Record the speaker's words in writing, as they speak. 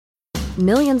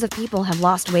Millions of people have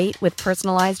lost weight with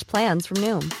personalized plans from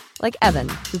Noom. Like Evan,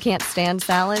 who can't stand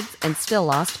salads and still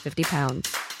lost 50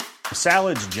 pounds.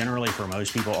 Salads generally for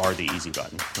most people are the easy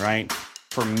button, right?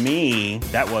 For me,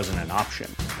 that wasn't an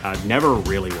option. I never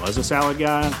really was a salad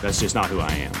guy. That's just not who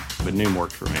I am. But Noom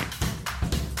worked for me.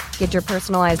 Get your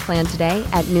personalized plan today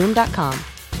at Noom.com.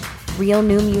 Real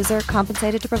Noom user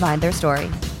compensated to provide their story.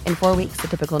 In 4 weeks, the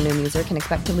typical Noom user can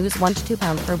expect to lose 1 to 2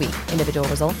 pounds per week. Individual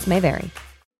results may vary.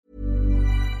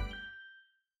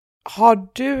 Har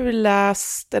du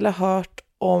läst eller hört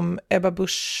om Ebba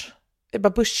Buschs,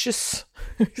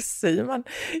 hur säger man?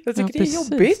 Jag tycker det är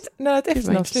jobbigt när ett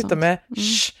efternamn slutar med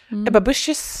Ebba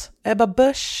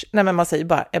Busch. Nej, men man säger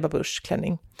bara Ebba Busch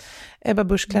klänning. Ebba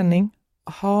Busch klänning.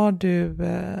 Har du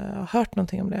hört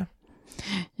någonting om det?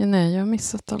 Ja, nej, jag har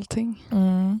missat allting.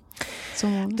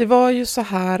 Det var ju så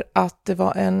här att det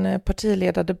var en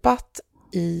partiledardebatt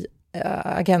i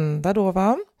Agenda då,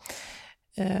 va?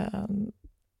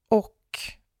 Och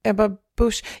Ebba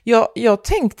Busch, jag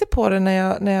tänkte på det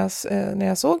när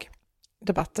jag såg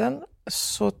debatten,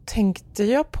 så tänkte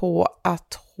jag på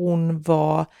att hon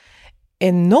var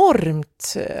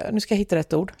enormt, nu ska jag hitta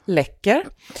rätt ord, läcker.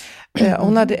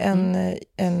 Hon hade en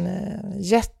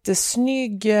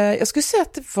jättesnygg, jag skulle säga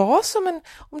att det var som en,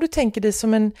 om du tänker dig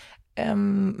som en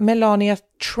Melania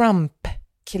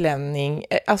Trump-klänning,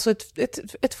 alltså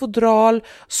ett fodral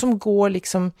som går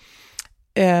liksom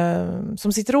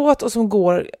som sitter åt och som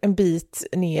går en bit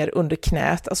ner under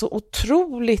knät. Alltså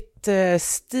otroligt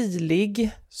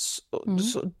stilig.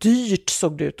 Så dyrt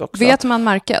såg det ut också. Vet man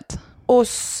märket? Och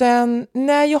sen,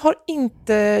 nej, jag har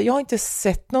inte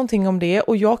sett någonting om det,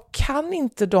 och jag kan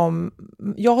inte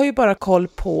jag har ju bara koll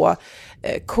på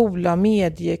coola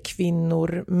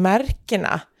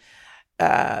mediekvinnor-märkena.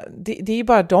 Det är ju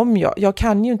bara jag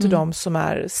kan ju inte de som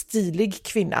är stilig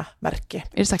kvinna-märke.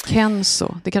 Är det så här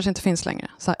Kenzo? Det kanske inte finns längre.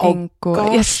 Så här Enko,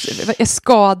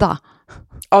 Skada.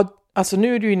 Ja, alltså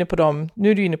nu är du inne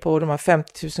på de här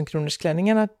 50 000 kronors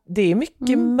klänningarna. Det är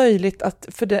mycket möjligt att,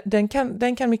 för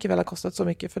den kan mycket väl ha kostat så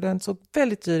mycket, för den såg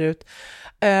väldigt dyr ut.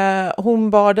 Hon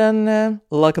bar den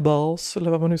like a boss,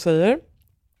 eller vad man nu säger.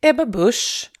 Ebba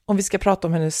Busch, om vi ska prata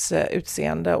om hennes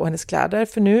utseende och hennes kläder,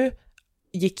 för nu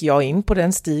gick jag in på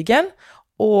den stigen,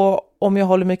 och om jag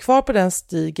håller mig kvar på den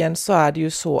stigen så är det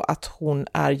ju så att hon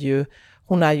är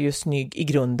ju snygg i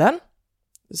grunden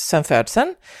sen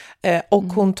födseln, och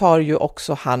hon tar ju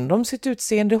också hand om sitt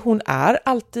utseende. Hon är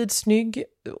alltid snygg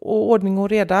och ordning och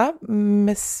reda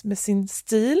med sin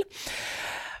stil,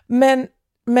 men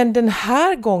den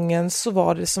här gången så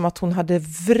var det som att hon hade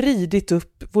vridit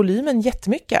upp volymen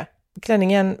jättemycket.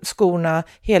 Klänningen, skorna,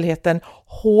 helheten,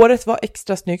 håret var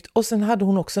extra snyggt, och sen hade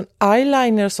hon också en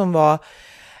eyeliner som var,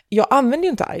 jag använder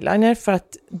ju inte eyeliner för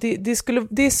att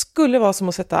det skulle vara som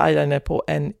att sätta eyeliner på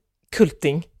en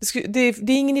kulting. Det är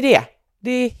ingen idé.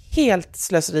 Det är helt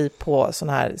slöseri på sån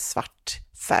här svart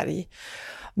färg.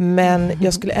 Men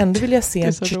jag skulle ändå vilja se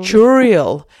en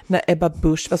tutorial när Ebba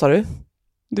Busch, vad sa du?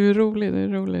 Du är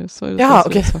rolig. Så ja,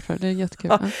 okej. Det är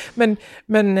jättekul. Ja,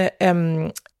 men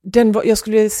jag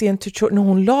skulle se en tutorial när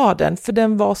hon la den, för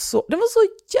den var så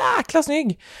jäkla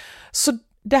snygg. Så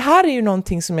det här är ju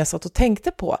någonting som jag satt och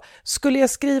tänkte på. Skulle jag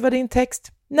skriva det i en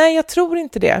text? Nej, jag tror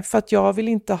inte det, för att jag vill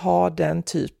inte ha den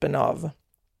typen av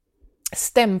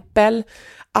stämpel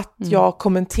att jag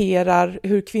kommenterar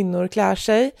hur kvinnor klär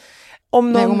sig.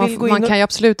 Om någon man kan ju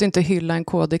absolut inte hylla en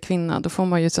kodekvinna. Då får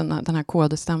man ju den här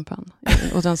kodestämpeln.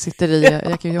 Och den sitter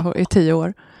i 10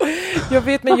 år. Jag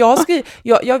vet, men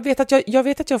jag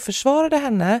vet att jag försvarade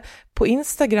henne på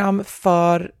Instagram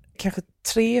för kanske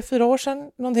 3-4 år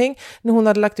sedan någonting, när hon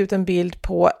hade lagt ut en bild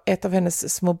på ett av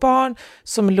hennes små barn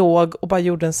som låg och bara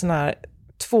gjorde en sån här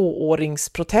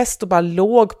 2-åringsprotest och bara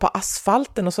låg på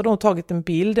asfalten, och så hade hon tagit en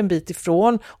bild en bit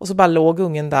ifrån och så bara låg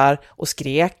ungen där och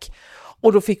skrek,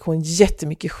 och då fick hon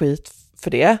jättemycket skit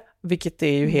för det, vilket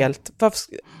är ju helt,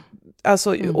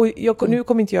 alltså, och nu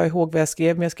kommer inte jag ihåg vad jag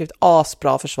skrev, men jag skrev ett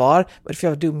asbra försvar för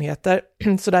jag var dumheter.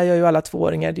 Så där gör ju alla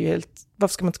 2-åringar, det är ju helt,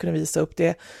 varför ska man inte kunna visa upp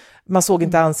det? Man såg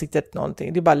inte ansiktet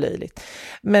någonting, det är bara löjligt.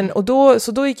 Men,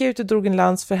 så då gick jag ut och drog en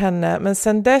lans för henne, men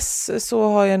sen dess så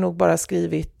har jag nog bara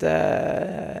skrivit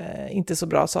inte så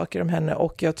bra saker om henne,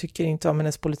 och jag tycker inte om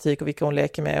hennes politik och vilka hon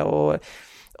leker med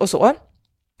och så.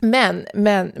 Men,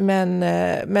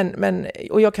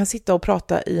 och jag kan sitta och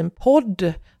prata i en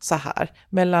podd så här,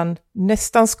 mellan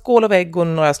nästan skål och vägg och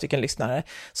några stycken lyssnare,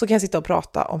 så kan jag sitta och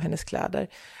prata om hennes kläder.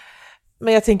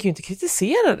 Men jag tänker ju inte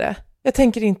kritisera det. Jag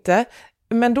tänker inte,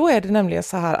 men då är det nämligen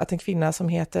så här att en kvinna som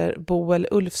heter Boel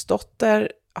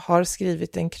Ulfsdotter har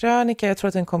skrivit en krönika, jag tror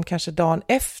att den kom kanske dagen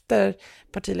efter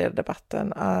partiledardebatten,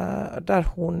 där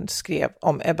hon skrev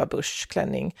om Ebba Buschs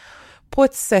klänning på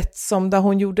ett sätt som där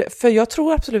hon gjorde, för jag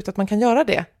tror absolut att man kan göra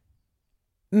det,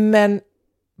 men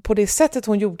på det sättet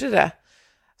hon gjorde det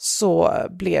så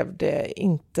blev det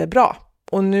inte bra.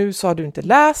 Och nu så har du inte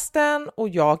läst den och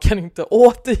jag kan inte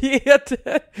återge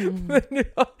det.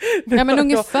 Men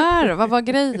ungefär, vad var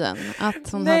grejen?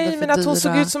 Att hon hade för men att hon dyra...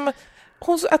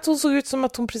 såg ut som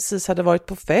att hon precis hade varit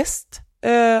på fest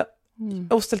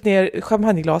och ställt ner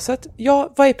champagneglaset.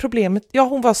 Ja, vad är problemet?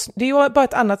 Ja, det är ju bara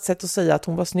ett annat sätt att säga att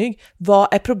hon var snygg.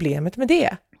 Vad är problemet med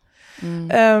det?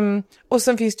 Och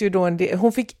sen finns det ju då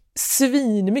hon fick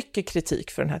svin mycket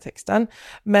kritik för den här texten,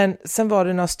 men sen var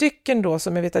det några stycken då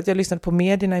som jag vet att jag lyssnade på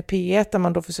medierna i P1 där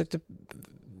man då försökte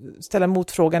ställa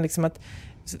motfrågan liksom att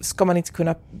ska man inte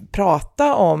kunna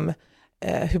prata om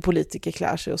hur politiker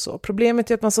klär sig och så.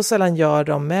 Problemet är att man så sällan gör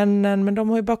de männen, men de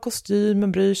har ju bara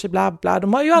kostymen, bryr sig, bla bla.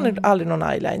 De har ju aldrig någon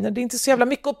eyeliner. Det är inte så jävla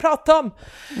mycket att prata om.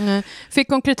 Fick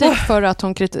hon kritik för att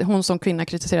hon som kvinna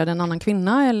kritiserade en annan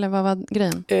kvinna, eller vad var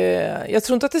grejen? Jag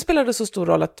tror inte att det spelade så stor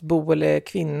roll att bo eller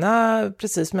kvinna,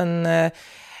 precis, men...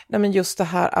 Nej, men just det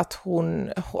här att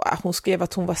hon skrev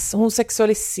att hon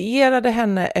sexualiserade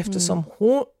henne eftersom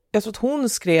jag tror att hon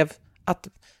skrev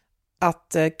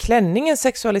att klänningen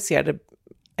sexualiserade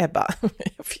Ebba.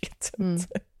 Jag vet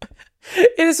inte.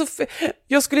 Är det så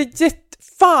jag skulle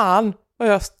fan och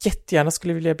jag jättegärna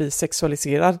skulle vilja bli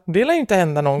sexualiserad. Det lär ju inte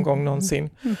hända någon gång någonsin.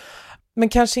 Men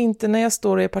kanske inte när jag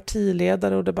står och är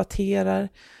partiledare och debatterar.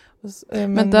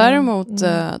 Men däremot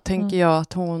tänker jag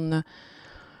att hon...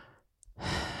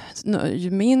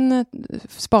 Min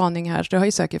spaning här, det har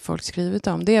ju säkert folk skrivit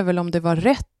om, det är väl om det var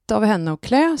rätt av henne att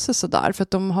klä sig sådär, för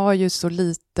att de har ju så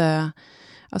lite,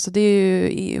 alltså det är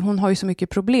ju, hon har ju så mycket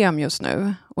problem just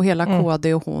nu, och hela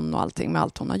KD och hon och allting med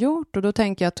allt hon har gjort, och då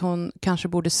tänker jag att hon kanske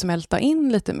borde smälta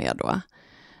in lite mer då.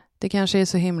 Det kanske är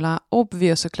så himla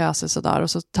obvious att klä sig sådär,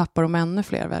 och så tappar de ännu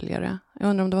fler väljare. Jag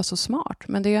undrar om det var så smart,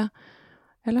 men det...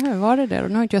 Eller hur, var det det? Och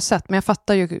nu har inte jag sett, men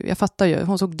jag fattar ju.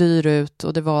 Hon såg dyr ut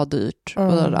och det var dyrt.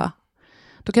 Och det där.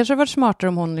 Då kanske det var smartare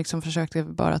om hon liksom försökte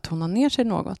bara tona ner sig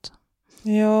något.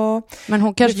 Ja.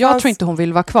 Men jag tror inte hon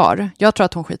vill vara kvar. Jag tror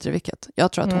att hon skiter i vilket.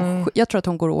 Jag tror att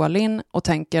hon går all in och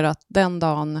tänker att den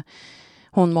dagen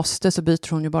hon måste så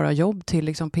byter hon ju bara jobb till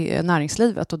liksom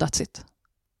näringslivet och that's it.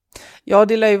 Ja,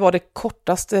 det lär ju vara det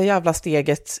kortaste jävla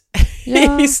steget i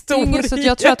historien. Så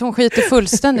jag tror att hon skiter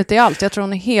fullständigt i allt. Jag tror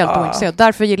hon är helt ointresserad.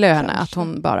 Därför gillar jag henne, att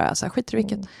hon bara är så här, skiter i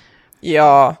vilket.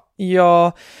 Ja,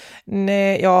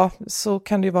 så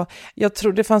kan det ju vara. Jag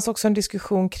tror det fanns också en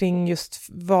diskussion kring just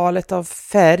valet av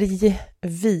färg,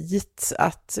 vit,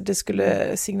 att det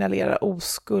skulle signalera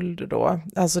oskuld då.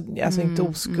 Alltså inte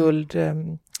oskuld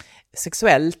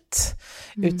sexuellt,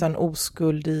 utan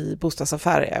oskuld i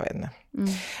bostadsaffärer, jag vet inte.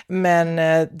 Men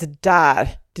det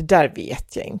där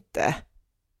vet jag inte.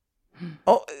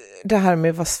 Och det här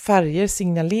med vad färger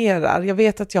signalerar, jag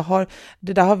vet att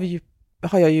det där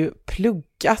har jag ju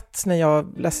pluggat när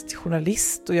jag läste till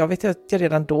journalist, och jag vet att jag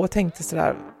redan då tänkte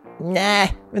sådär,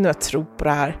 nej, men nu jag tror på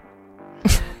det här.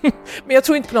 Men jag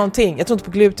tror inte på någonting. Jag tror inte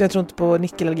på gluten, jag tror inte på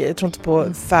nickelallergi, jag tror inte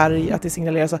på färg, att det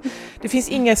signalerar så. Det finns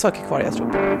inga saker kvar jag tror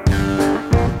på.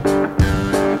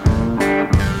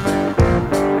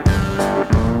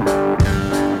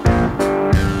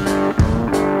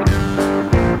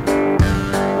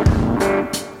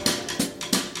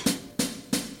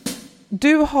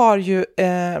 Du har ju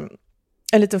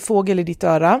en liten fågel i ditt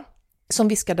öra som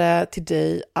viskade till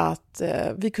dig att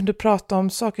vi kunde prata om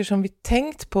saker som vi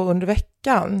tänkt på under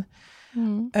veckan.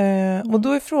 Och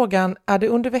då är frågan, är det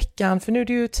under veckan, för nu är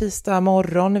det ju tisdag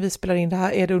morgon när vi spelar in det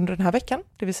här, är det under den här veckan,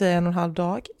 det vill säga 1,5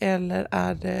 dag, eller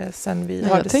är det sen vi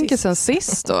hörde sist? Jag tänker sen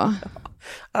sist då.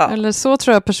 Ja. Eller så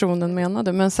tror jag personen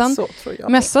menade. Men sen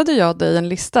mässade jag dig en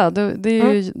lista.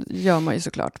 Det gör man ju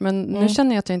såklart. Men nu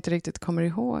känner jag att jag inte riktigt kommer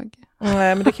ihåg.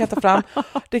 Nej, men det kan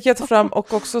jag ta fram.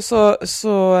 Och också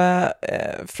så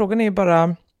frågan är ju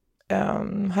bara...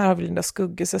 här har vi Linda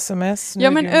Skugges sms.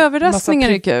 Ja, men överraskningar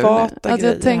är kul. Att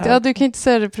jag tänkte, du kan inte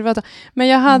säga det privata. Men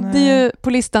jag hade ju, på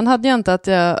listan hade jag inte att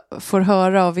jag får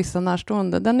höra av vissa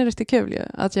närstående. Den är riktigt kul ju.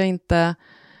 Att jag inte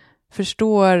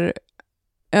förstår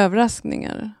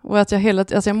överraskningar. Och att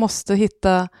jag måste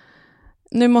hitta...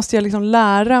 Nu måste jag liksom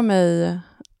lära mig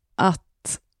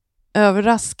att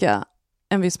överraska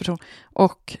en viss person.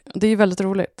 Och det är ju väldigt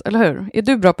roligt, eller hur? Är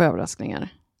du bra på överraskningar?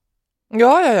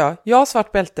 Ja. Jag har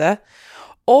svart bälte.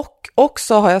 Och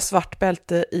också har jag svart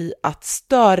bälte i att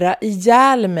störa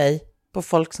ihjäl mig på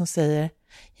folk som säger,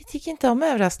 jag tycker inte om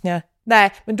överraskningar.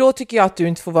 Nej, men då tycker jag att du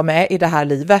inte får vara med i det här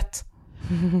livet.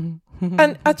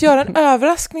 att göra en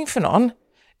överraskning för någon,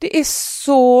 det är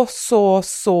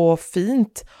så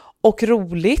fint och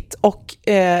roligt och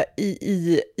för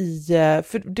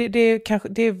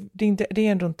det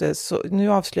är ändå inte så,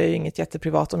 nu avslöjar jag inget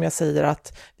jätteprivat om jag säger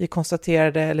att vi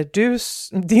konstaterade, eller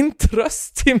din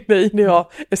tröst till mig när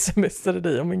jag smsade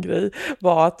dig om en grej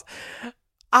var att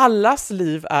allas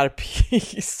liv är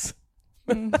peace.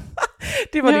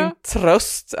 Det var din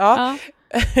tröst. Ja.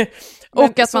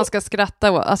 Och att man ska skratta.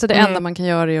 Alltså det enda man kan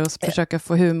göra är att försöka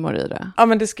få humor i det. Ja,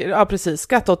 men precis.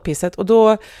 Skratta åt pisset. Och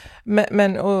då,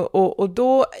 och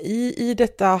då i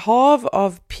detta hav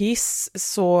av piss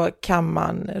så kan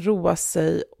man roa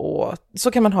sig och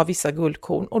så kan man ha vissa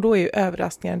guldkorn. Och då är ju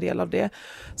överraskningar en del av det.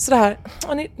 Så det här,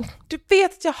 du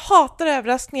vet att jag hatar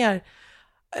överraskningar.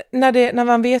 När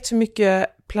man vet hur mycket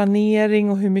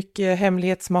planering och hur mycket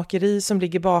hemlighetsmakeri som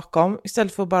ligger bakom.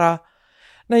 Istället för bara,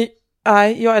 nej,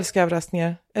 jag älskar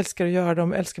överraskningar. Älskar att göra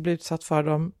dem, älskar att bli utsatt för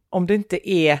dem. Om det inte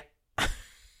är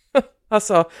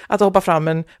alltså att hoppa fram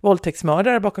en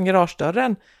våldtäktsmördare bakom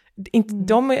garagedörren.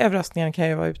 De överraskningarna kan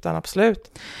ju vara utan,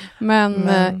 absolut. Men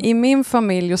i min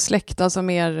familj och släkt, alltså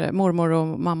mer mormor och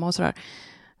mamma och sådär,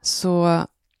 så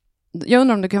jag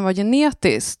undrar om det kan vara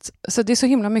genetiskt. Så det är så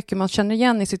himla mycket man känner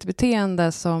igen i sitt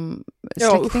beteende som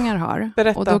släktingar har.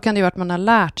 Berätta. Och då kan det ju vara att man har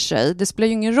lärt sig. Det spelar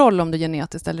ju ingen roll om det är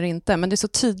genetiskt eller inte. Men det är så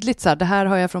tydligt så här, det här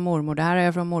har jag från mormor, det här har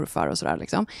jag från morfar och sådär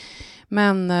liksom.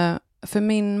 Men för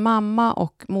min mamma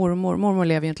och mormor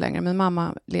lever ju inte längre, men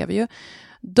mamma lever ju.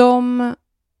 De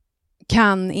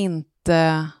kan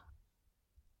inte...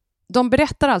 De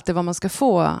berättar alltid vad man ska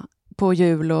få på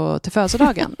jul och till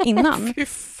födelsedagen innan.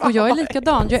 Och jag är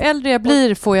likadan. Ju äldre jag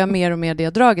blir får jag mer och mer det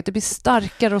draget. Det blir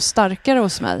starkare och starkare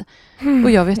hos mig.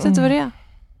 Och jag vet inte vad det är.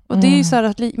 Och det är ju så här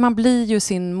att man blir ju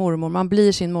sin mormor, man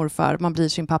blir sin morfar, man blir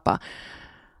sin pappa.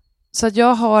 Så att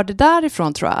jag har det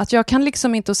därifrån, tror jag. Att jag kan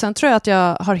liksom inte, och sen tror jag att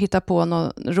jag har hittat på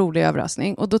någon rolig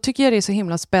överraskning. Och då tycker jag det är så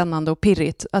himla spännande och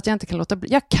pirrigt att jag inte kan låta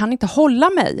bli. Jag kan inte hålla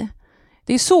mig.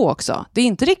 Det är så också. Det är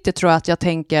inte riktigt, tror jag, att jag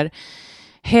tänker...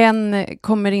 Hen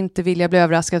kommer inte vilja bli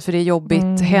överraskad för det är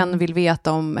jobbigt. Hen vill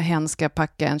veta om hen ska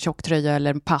packa en tjocktröja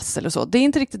eller en pass eller så. Det är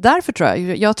inte riktigt därför, tror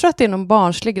jag. Jag tror att det är någon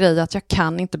barnslig grej att jag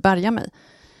kan inte bärga mig.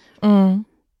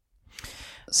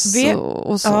 Så,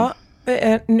 och så. Ja,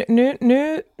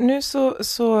 nu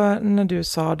så när du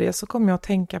sa det så kom jag att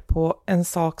tänka på en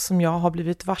sak som jag har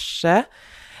blivit varse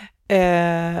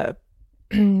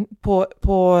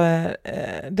på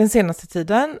den senaste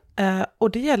tiden.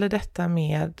 Och det gäller detta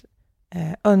med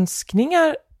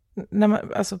önskningar, när man,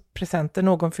 alltså presenter,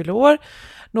 någon fyller år,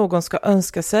 någon ska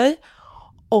önska sig,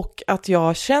 och att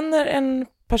jag känner en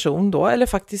person då, eller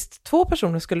faktiskt 2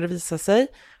 personer skulle det visa sig,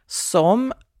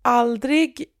 som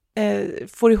aldrig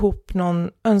får ihop någon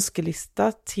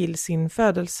önskelista till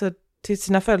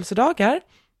sina födelsedagar,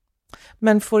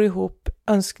 men får ihop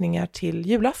önskningar till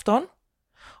julafton.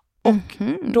 Och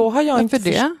då har jag inte...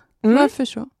 Varför det? Varför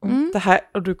så? Det här,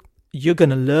 och you're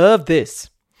gonna love this.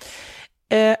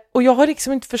 Och jag har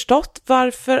liksom inte förstått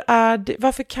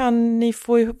varför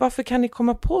kan ni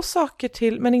komma på saker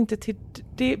till, men inte till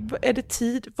det, är det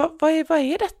tid, vad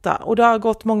är detta? Och det har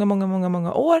gått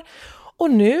många år,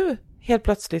 och nu helt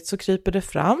plötsligt så kryper det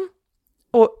fram,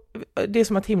 och det är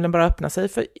som att himlen bara öppnar sig,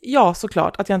 för ja,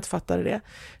 såklart att jag inte fattade det.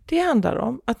 Det handlar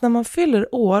om att när man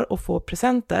fyller år och får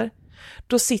presenter,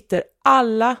 då sitter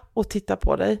alla och tittar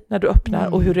på dig när du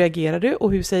öppnar, och hur reagerar du,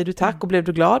 och hur säger du tack, och blev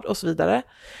du glad, och så vidare.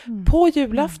 På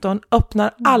julafton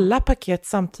öppnar alla paket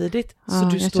samtidigt, så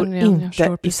du står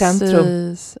inte i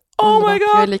centrum. Oh my god,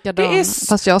 jag är likadan.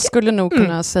 Fast jag skulle nog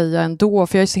kunna säga ändå,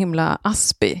 för jag är så himla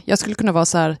aspig. Jag skulle kunna vara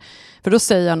så här, för då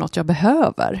säger jag något jag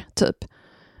behöver, typ.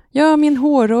 Ja, min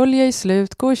hårolja är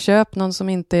slut, gå och köp någon som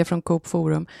inte är från Coop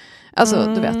Forum. Alltså,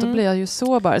 du vet, då blir jag ju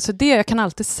så bara. Så det jag kan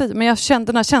alltid säga. Men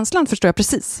den här känslan förstår jag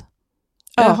precis.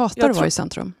 Jag hatar att vara i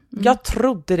centrum. Jag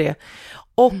trodde det.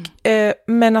 Och,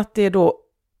 men att det är då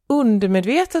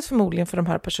undermedvetet förmodligen för de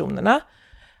här personerna.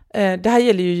 Det här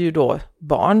gäller ju då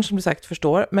barn, som du säkert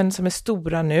förstår, men som är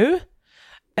stora nu.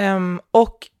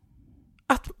 Och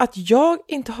att jag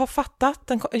inte har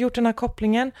fattat, gjort den här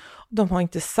kopplingen. De har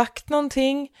inte sagt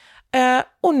någonting.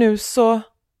 Och nu så...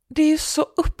 Det är ju så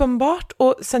uppenbart,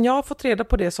 och sen jag har fått reda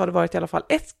på det så har det varit i alla fall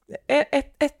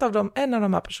en av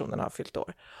de här personerna har fyllt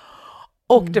år.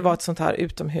 Och det var ett sånt här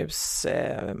utomhus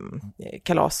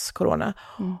kalas, corona.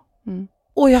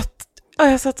 Och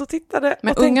jag satt och tittade.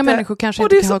 Men och tänkte, unga människor kanske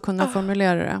inte har kunnat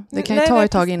formulera det. Det kan ju ta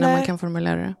ett tag innan man kan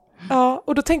formulera det. Ja,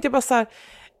 och då tänkte jag bara så här,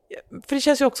 för det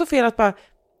känns ju också fel att bara,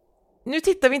 nu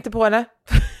tittar vi inte på henne.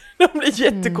 Det blir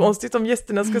jättekonstigt om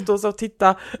gästerna ska stå och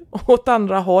titta åt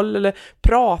andra håll eller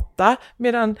prata,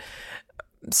 medan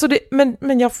Så det,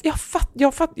 men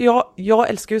jag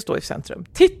älskar ju att stå i centrum.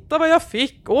 Titta vad jag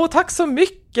fick, tack så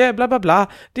mycket, bla bla bla.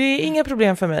 Det är inga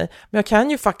problem för mig. Men jag kan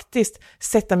ju faktiskt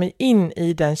sätta mig in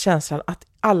i den känslan att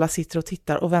alla sitter och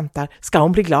tittar och väntar. Ska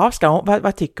hon bli glad?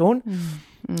 Vad tycker hon?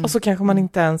 Och så kanske man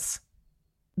inte ens,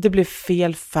 det blir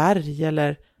fel färg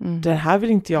eller det här vill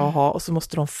inte jag ha, och så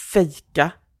måste de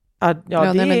fejka. Men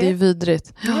det är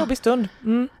vidrigt. En jobbig stund.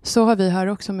 Så har vi här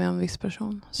också med en viss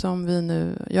person som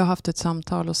jag har haft ett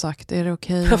samtal och sagt, är det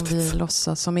okej om vi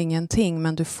låtsas som ingenting,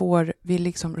 men vi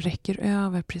liksom räcker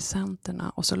över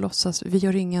presenterna och så låtsas, vi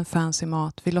gör ingen fancy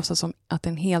mat, vi låtsas som att det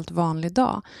är en helt vanlig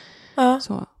dag.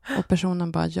 Så, och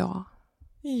personen bara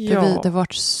För det har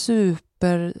varit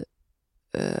super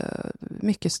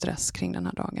mycket stress kring den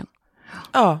här dagen.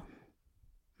 Ja.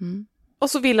 Och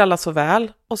så vill alla så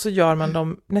väl, och så gör man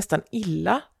dem nästan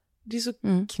illa. Det är så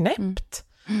knäppt.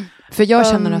 För jag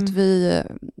känner att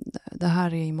det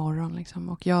här är imorgon liksom,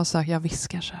 och jag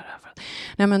viskar så här.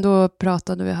 Nej, men då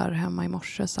pratade vi här hemma i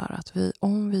morse så här, att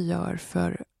om vi gör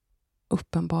för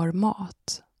uppenbar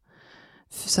mat,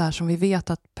 så här som vi vet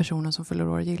att personen som fyller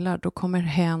år gillar, då kommer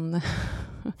hen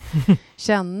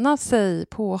känna sig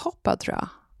påhoppad, tror jag.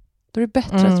 Då är det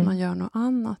bättre att man gör något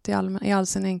annat i all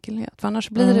sin enkelhet. För annars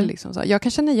blir det liksom så här. Jag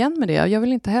kan känna igen med det. Jag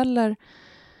vill inte heller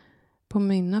på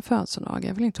mina födelsedagar,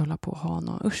 jag vill inte hålla på och ha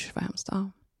någon, usch vad hemskt.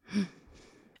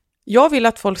 Jag vill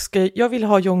att jag vill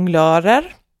ha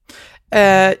jonglörer.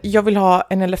 Jag vill ha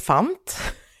en elefant.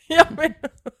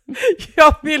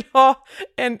 Jag vill ha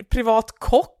en privat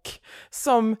kock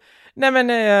som...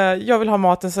 jag vill ha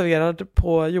maten serverad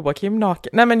på Joakim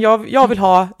naken. Jag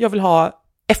vill ha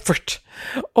effort.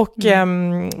 Och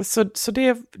så det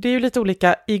är ju lite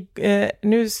olika.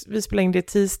 Nu vi spelar in det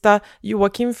tisdag.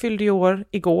 Joakim fyllde ju år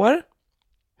igår.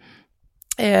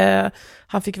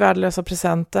 Han fick värdelösa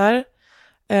presenter.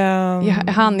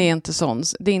 Han är inte sån.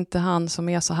 Det är inte han som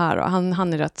är så här.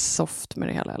 Han är rätt soft med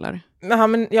det hela, eller?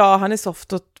 Han är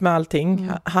soft med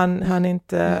allting. Han är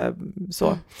inte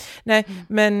så. Nej,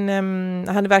 men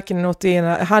han är verkligen något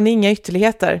ena. Han är inga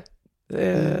ytterligheter.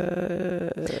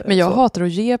 Men jag hatar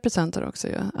att ge presenter också.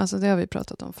 Ja. Alltså det har vi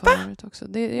pratat om förut också.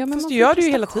 Fast du gör det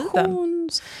ju hela tiden.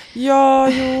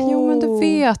 Jo, men du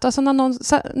vet. Alltså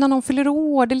när någon fyller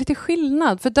år, det är lite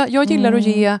skillnad. För jag gillar att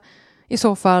ge i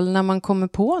så fall när man kommer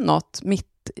på något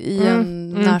mitt i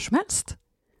när som helst.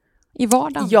 I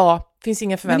vardagen. Ja, finns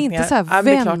inga förväntningar. Men inte så här,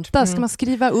 vänta, ska man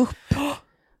skriva upp?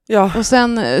 Ja. Och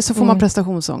sen så får man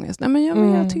prestationsångest. Nej, men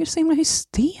jag tycker det är så himla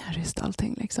hysteriskt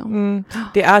allting liksom.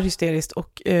 Det är hysteriskt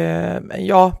och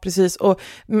ja, precis.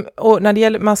 Och när det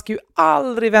gäller, man ska ju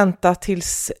aldrig vänta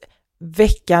tills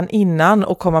veckan innan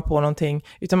och komma på någonting,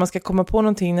 utan man ska komma på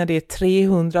någonting när det är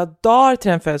 300 dagar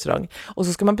till den födelsedagen. Och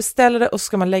så ska man beställa det och så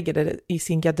ska man lägga det i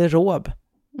sin garderob.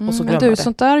 Och så glömma det.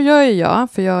 Sånt där gör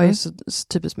jag, för jag är så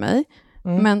typiskt mig.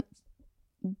 Men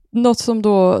något som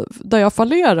då, där jag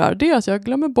fallerar, det är att jag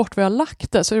glömmer bort vad jag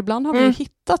lagt det. Så ibland har vi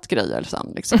hittat grejer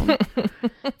sen liksom.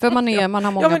 För man har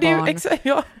många barn.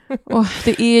 Och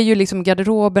det är ju liksom,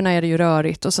 garderoberna är det ju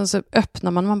rörigt. Och sen så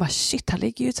öppnar man bara, shit, här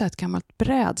ligger ju ett gammalt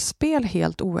brädspel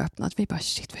helt oöppnat. Vi bara,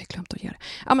 shit, vi har glömt att ge det.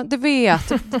 Ja, men du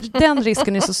vet, den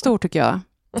risken är så stor tycker jag.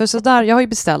 För så där, jag har ju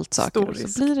beställt saker.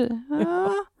 Så blir det,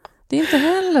 det är inte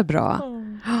heller bra.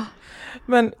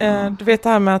 Men du vet det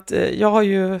här med att jag har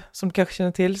ju, som du kanske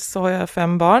känner till, så har jag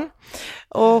 5 barn.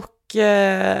 Och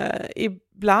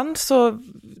ibland så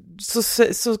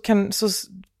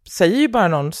säger ju bara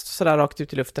någon sådär rakt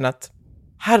ut i luften att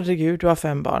herregud, du har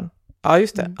 5 barn. Ja,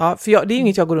 just det. Ja, för det är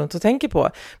inget jag går runt och tänker på.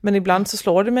 Men ibland så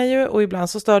slår det mig ju, och ibland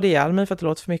så stör det ihjäl mig för att det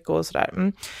låter för mycket och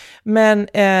sådär.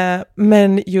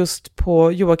 Men just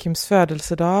på Joakims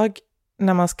födelsedag,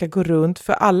 när man ska gå runt,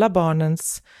 för alla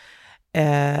barnens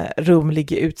rum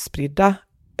ligger utspridda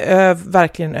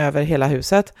verkligen över hela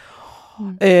huset,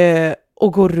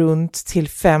 och gå runt till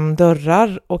 5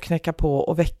 dörrar och knäcka på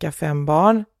och väcka 5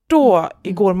 barn. Då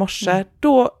igår morse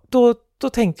då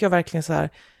tänkte jag verkligen så här,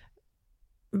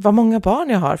 vad många barn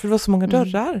jag har, för det var så många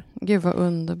dörrar. Gud vad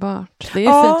underbart. Det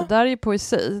är fint, det där är ju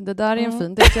poesi. Det där är en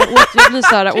fin text. Jag blir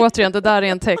så här, återigen, det där är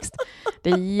en text. Det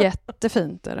är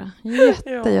jättefint.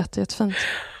 Jättefint.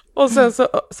 Och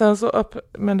sen så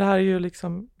men det här är ju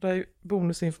liksom, det är ju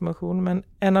bonusinformation, men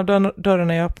en av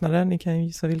dörrarna jag öppnade, ni kan ju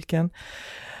gissa vilken,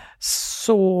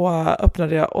 så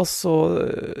öppnade jag och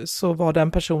så var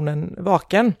den personen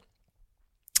vaken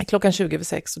klockan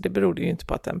 20:06, och det berodde ju inte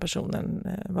på att den personen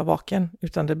var vaken,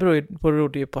 utan det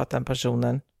berodde ju på att den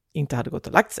personen inte hade gått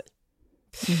och lagt sig.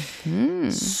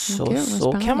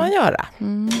 Så kan man göra.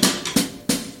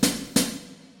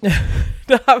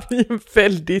 Det här blir en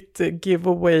väldigt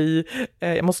giveaway,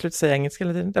 jag måste sluta säga engelska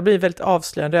hela tiden. Det blir en väldigt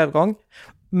avslöjande övergång.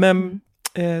 Men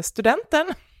studenten.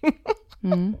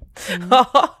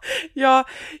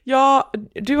 Ja,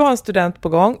 du har en student på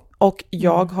gång och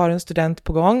jag har en student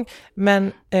på gång.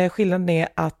 Men skillnaden är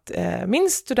att min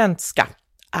studentska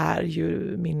är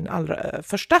ju min allra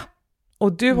första.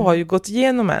 Och du har ju gått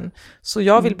igenom en. Så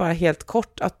jag vill bara helt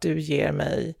kort att du ger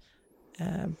mig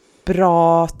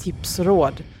bra tips och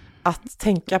råd att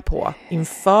tänka på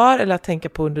inför eller att tänka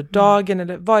på under dagen.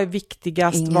 Eller vad är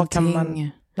viktigast? Ingenting. Vad kan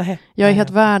man... Nej. Jag är helt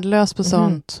värdelös på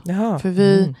sånt. Jaha. För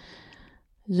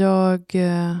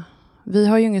vi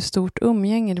har ju inget stort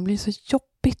umgänge. Det blir så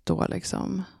jobbigt då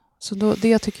liksom. Så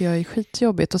det tycker jag är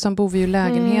skitjobbigt. Och sen bor vi ju i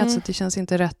lägenhet så det känns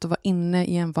inte rätt att vara inne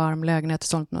i en varm lägenhet i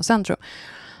Sollentuna centrum.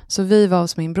 Så vi var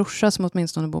hos min brorsa som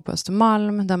åtminstone bor på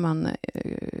Östermalm.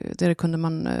 Där kunde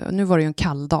man, nu var det ju en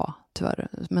kall dag tyvärr.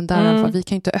 Men där i alla fall, vi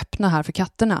kan ju inte öppna här för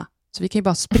katterna. Så vi kan ju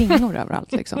bara springor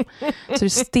överallt liksom. Så det är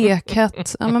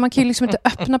stekhett. Ja, men man kan ju liksom inte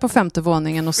öppna på 5:e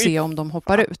våningen och se om de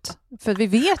hoppar ut. För vi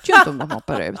vet ju inte om de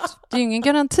hoppar ut. Det är ju ingen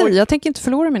garanti. Jag tänker inte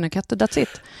förlora mina katter, that's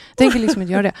it. Jag tänker liksom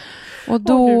inte göra det. Och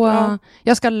då,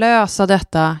 jag ska lösa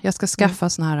detta. Jag ska skaffa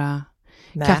såna här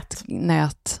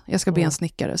kattnät. Jag ska bli en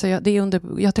snickare. Så jag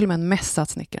har till och med mässat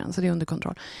snickaren. Så det är under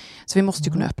kontroll. Så vi måste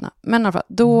ju kunna öppna. Men i alla fall,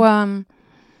 då...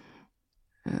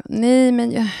 nej,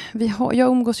 men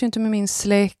jag umgås ju inte med min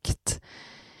släkt.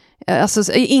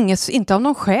 Alltså, inte av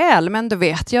någon skäl, men du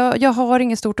vet, jag har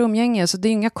inget stort umgänge, så det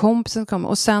är inga kompisar som kommer.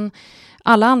 Och sen,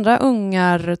 alla andra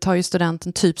ungar tar ju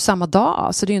studenten typ samma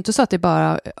dag, så det är ju inte så att det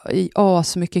är bara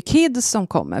så mycket kids som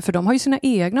kommer, för de har ju sina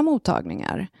egna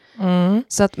mottagningar.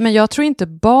 Så att, men jag tror inte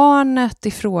barnet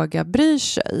i fråga bryr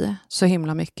sig så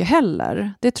himla mycket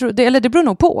heller. Det beror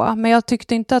nog på, men jag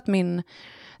tyckte inte att min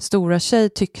stora tjej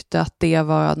tyckte att det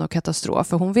var någon katastrof,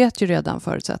 för hon vet ju redan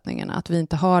förutsättningarna att vi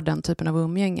inte har den typen av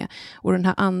umgänge. Och den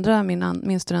här andra,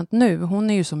 min student nu, hon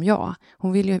är ju som jag.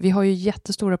 Vi har ju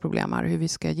jättestora problem här hur vi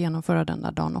ska genomföra den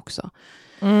där dagen också.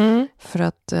 För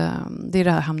att det är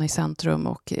det här hamna i centrum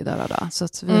och där. Så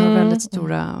att vi har väldigt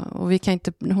stora, och vi kan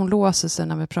inte, hon låser sig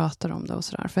när vi pratar om det och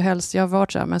sådär. För helst, jag har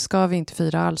varit så här, men ska vi inte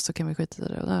fira alls så kan vi skita i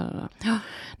det. Och där.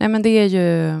 Nej, men det är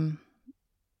ju...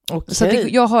 Okay. Så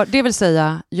det vill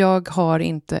säga, jag har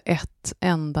inte ett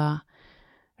enda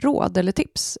råd eller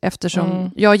tips,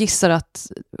 eftersom jag gissar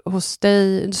att hos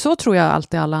dig, så tror jag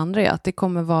alltid alla andra är, att det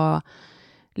kommer vara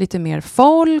lite mer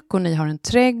folk och ni har en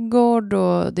trädgård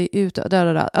och det är ute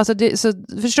där. Alltså så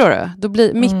förstår du? Då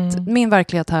blir min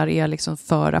verklighet här är liksom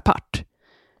för apart.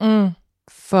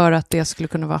 För att det skulle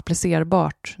kunna vara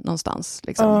applicerbart någonstans.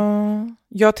 Liksom.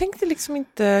 Jag tänkte liksom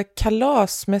inte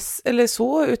eller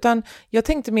så, utan jag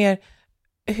tänkte mer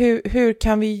hur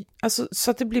kan vi, alltså,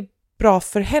 så att det blir bra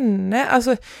för henne.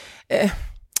 Alltså,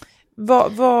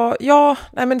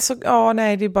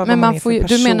 nej, det är bara men man är för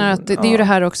person. Du menar att det är ju det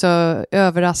här också,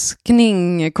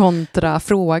 överraskning kontra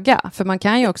fråga. För man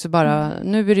kan ju också bara,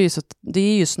 nu är det ju så, det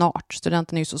är ju snart,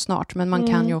 studenten är ju så snart, men man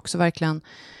kan ju också verkligen,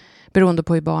 beroende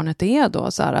på hur barnet är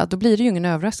då, så här, då blir det ju ingen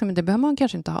överraskning, men det behöver man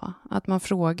kanske inte ha. Att man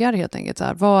frågar helt enkelt så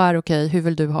här, vad är okej, hur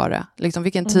vill du ha det? Liksom,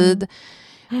 vilken tid,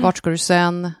 vart ska du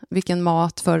sen, vilken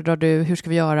mat föredrar du, hur ska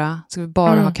vi göra? Ska vi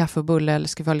bara ha kaffe och bulle eller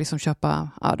ska vi liksom köpa,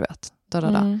 ja du vet,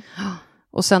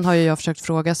 Och sen har jag försökt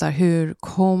fråga så här, hur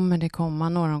kommer det komma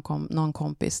någon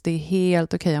kompis? Det är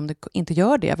helt okej om det inte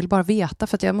gör det. Jag vill bara veta,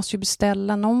 för att jag måste ju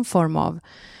beställa någon form av,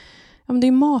 ja, men det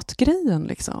är matgrejen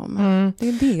liksom. Det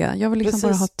är det. Jag vill liksom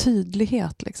bara ha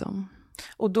tydlighet liksom.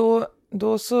 Och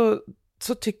då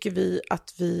så tycker vi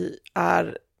att vi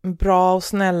är bra och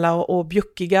snälla och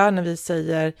bjuckiga när vi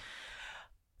säger,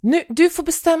 nu, du får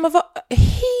bestämma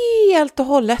helt och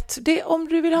hållet. Det, om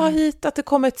du vill ha hit att det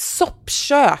kommer ett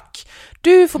soppkök.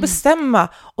 Du får bestämma.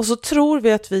 Och så tror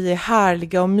vi att vi är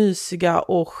härliga och mysiga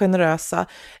och generösa,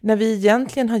 när vi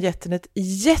egentligen har gett henne ett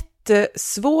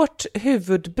jättesvårt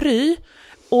huvudbry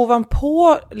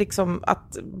ovanpå liksom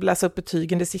att läsa upp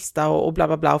betygen det sista och bla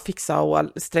bla bla och fixa och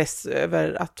all stress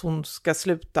över att hon ska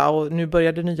sluta och nu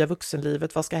börjar det nya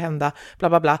vuxenlivet, vad ska hända, bla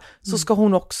bla bla. Så ska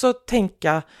hon också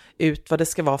tänka ut vad det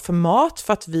ska vara för mat,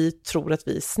 för att vi tror att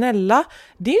vi är snälla.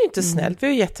 Det är ju inte snällt, vi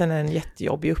har gett henne en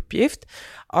jättejobbig uppgift.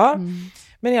 Ja,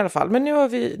 men i alla fall, men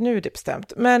nu är det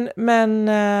bestämt. Men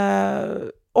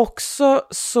också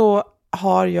så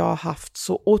har jag haft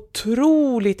så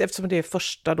otroligt, eftersom det är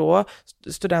första då,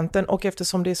 studenten, och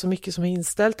eftersom det är så mycket som är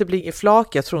inställt, det blir inget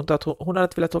flak, jag tror inte att hon hade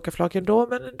velat åka flak ändå,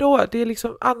 men ändå, det är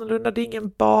liksom annorlunda, det är ingen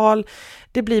bal,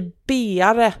 det blir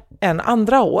beare än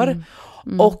andra år.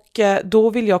 Och då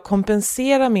vill jag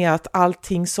kompensera med att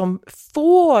allting som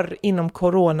får inom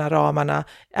coronaramarna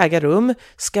äga rum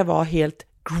ska vara helt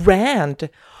grand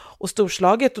och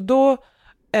storslaget. Och då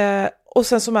och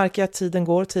sen så märker jag att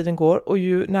tiden går och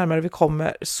ju närmare vi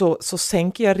kommer så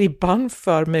sänker jag ribban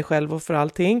för mig själv och för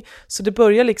allting. Så det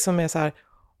börjar liksom med så här,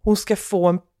 hon ska få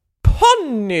en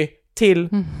ponny till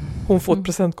hon får ett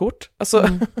presentkort. Alltså,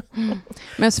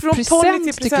 Men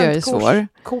present tycker jag är svår.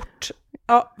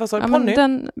 Ja, vad sa du? Ja, ponny?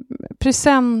 Den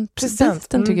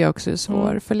presentbiten tycker jag också är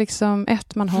svår. För liksom,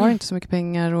 man har inte så mycket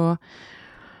pengar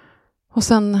och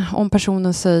sen om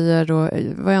personen säger då,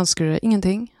 vad önskar du?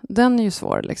 Ingenting. Den är ju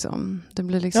svår liksom. Det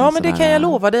blir liksom ja, men det kan jag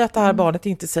lova dig att det här barnet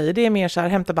inte säger. Det är mer så här,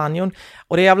 hämta banjon.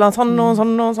 Och det är jävla sån.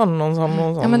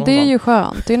 Ja, men det är ju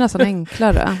skönt. Det är nästan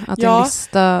enklare. Att en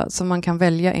lista som man kan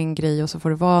välja en grej och så får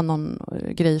det vara någon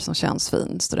grej som känns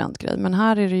fin, studentgrej. Men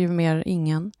här är det ju mer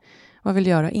ingen. Vad vill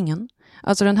göra? Ingen.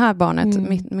 Alltså den här barnet,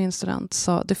 min student,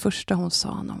 sa, det första hon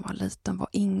sa när hon var liten var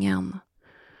ingen.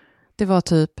 Det var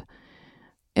typ,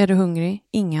 är du hungrig?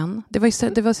 Ingen. Det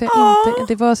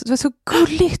var så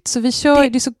gulligt. Så vi kör,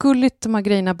 det är så gulligt de här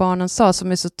grejerna barnen sa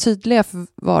som är så tydliga för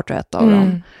vart och ett av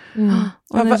dem.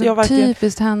 Och det är så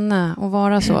typiskt henne att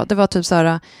vara så. Det var typ så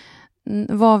här,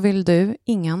 vad vill du?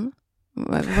 Ingen.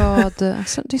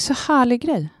 Det är så härlig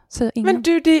grej. Men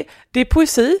du, det är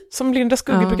poesi som Linda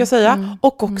Skugge brukar säga.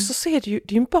 Och också så är det ju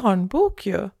en barnbok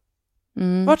ju.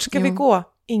 Vart ska vi gå?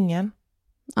 Ingen.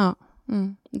 Ja.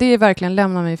 Det är verkligen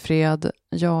lämna mig i fred.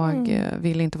 Jag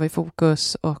vill inte vara i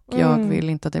fokus och jag vill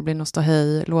inte att det blir något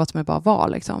ståhej. Låt mig bara vara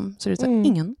liksom. Så det är så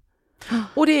ingen.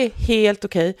 Och det är helt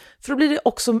okej. För då blir det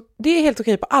också, det är helt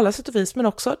okej på alla sätt och vis, men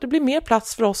också det blir mer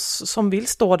plats för oss som vill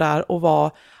stå där och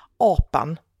vara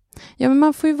apan. Ja, men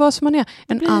man får ju vara som man är.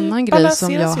 En annan grej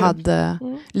som jag hade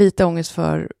lite ångest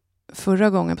för förra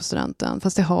gången på studenten,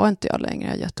 fast det har inte jag längre,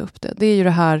 jag har gett upp det. Det är ju det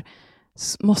här,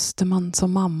 måste man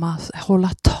som mamma hålla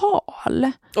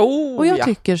tal? Och jag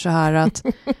tycker så här att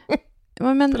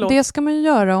men det ska man ju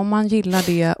göra om man gillar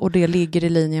det och det ligger i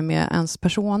linje med ens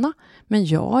persona. Men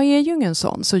jag är ju ingen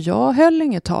sån, så jag höll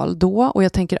inget tal då och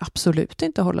jag tänker absolut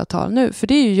inte hålla tal nu. För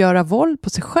det är ju göra våld på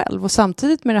sig själv och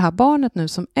samtidigt med det här barnet nu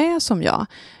som är som jag,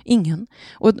 ingen.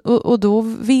 Och då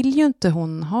vill ju inte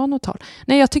hon ha något tal.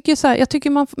 Nej, jag tycker så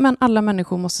här, men alla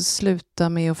människor måste sluta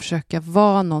med att försöka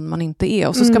vara någon man inte är.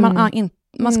 Och så ska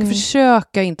man ska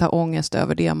försöka inte ha ångest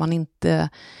över det man inte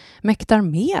mäktar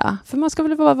med. För man ska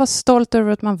väl vara stolt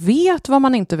över att man vet vad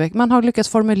man inte vet. Man har lyckats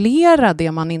formulera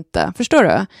det man inte. Förstår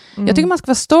du? Jag tycker man ska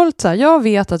vara stolt så här. Jag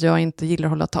vet att jag inte gillar att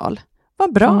hålla tal.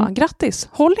 Vad bra, grattis.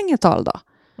 Håll inget tal då.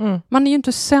 Man är ju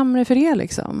inte sämre för det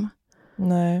liksom.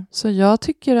 Nej. Så jag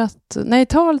tycker att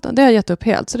tal, det har jag gett upp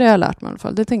helt. Så det har jag lärt mig i alla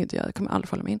fall. Det tänker inte jag kommer aldrig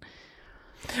falla mig in.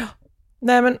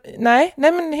 Nej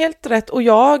men helt rätt. Och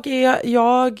jag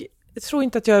tror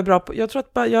inte att jag är bra på... Jag tror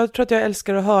att jag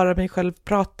älskar att höra mig själv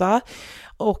prata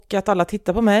och att alla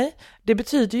tittar på mig. Det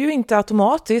betyder ju inte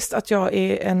automatiskt att jag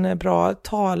är en bra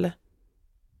talgivare.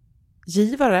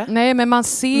 Nej, men man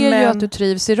ser ju att du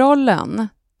trivs i rollen.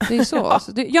 Det är så.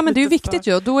 Det är ju viktigt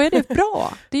ju. Då är det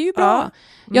bra. Det är ju bra.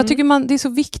 Jag tycker det är så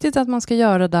viktigt att man ska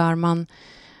göra där man...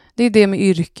 Det är det med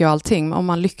yrke och allting. Om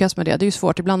man lyckas med det. Det är ju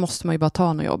svårt. Ibland måste man ju bara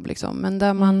ta något jobb liksom. Men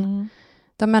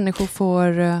där människor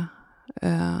får...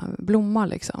 blomma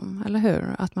liksom, eller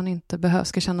hur? Att man inte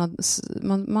ska känna,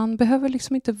 man behöver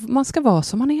liksom inte, man ska vara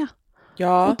som man är.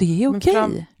 Ja, och det är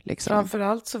okej. Liksom.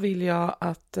 Framförallt så vill jag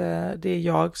att det är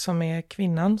jag som är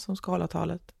kvinnan som ska hålla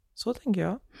talet. Så tänker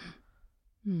jag.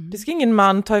 Det ska ingen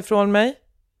man ta ifrån mig.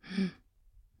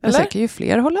 Men sen kan ju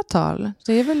fler hålla tal.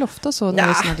 Det är väl ofta så när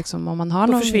det är liksom, om man har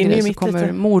någon grej så kommer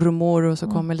lite. Mormor och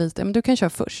så kommer lite, men du kan köra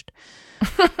först.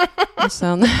 Och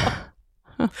sen...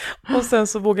 Och sen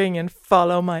så vågar ingen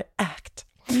follow my act.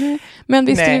 Men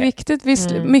visst är det viktigt.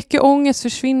 Mycket ångest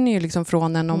försvinner ju liksom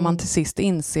från en om man till sist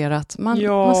inser att man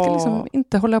ska liksom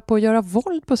inte hålla på att göra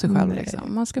våld på sig själv.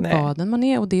 Liksom. Man ska vara den man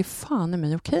är och det är fan i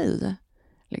mig okej.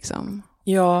 Liksom.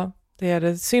 Ja, det är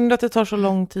det. Synd att det tar så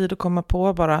lång tid att komma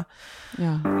på bara.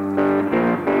 Ja.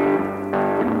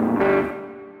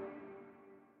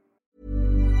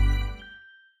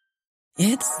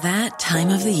 It's that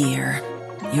time of the year.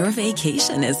 Your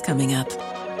vacation is coming up.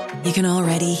 You can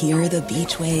already hear the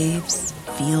beach waves,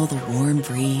 feel the warm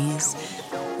breeze,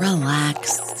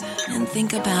 relax, and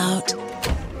think about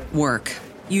work.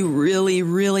 You really,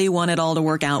 really want it all to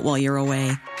work out while you're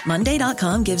away.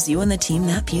 Monday.com gives you and the team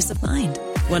that peace of mind.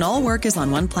 When all work is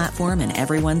on one platform and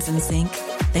everyone's in sync,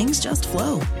 things just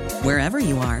flow. Wherever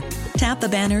you are, tap the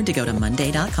banner to go to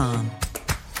Monday.com.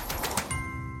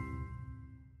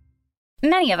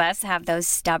 Many of us have those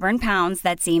stubborn pounds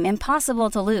that seem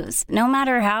impossible to lose, no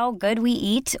matter how good we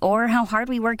eat or how hard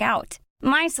we work out.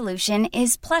 My solution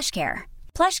is PlushCare.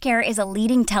 PlushCare is a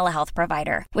leading telehealth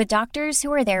provider with doctors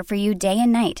who are there for you day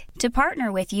and night to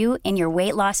partner with you in your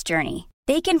weight loss journey.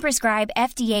 They can prescribe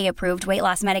FDA-approved weight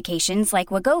loss medications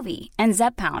like Wegovy and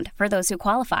Zepbound for those who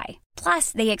qualify.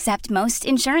 Plus, they accept most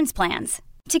insurance plans.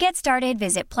 To get started,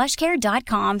 visit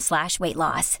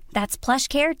plushcare.com/weightloss. That's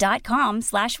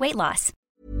plushcare.com/weightloss.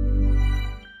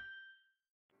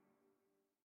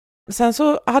 Sen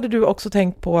så hade du också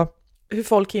tänkt på hur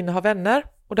folk hinner ha vänner.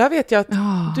 Och där vet jag att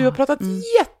du har pratat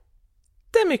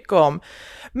jättemycket om.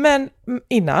 Men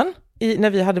innan, när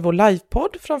vi hade vår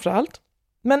livepodd framförallt.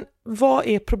 Men vad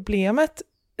är problemet?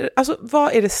 Alltså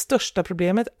vad är det största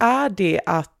problemet? Är det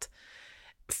att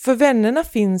för vännerna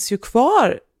finns ju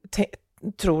kvar,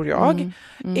 tror jag.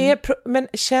 Men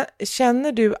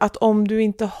känner du att om du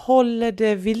inte håller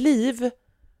det vid liv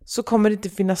så kommer det inte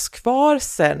finnas kvar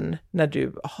sen när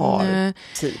du har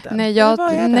tiden?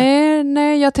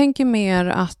 Nej, jag tänker mer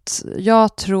att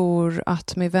jag tror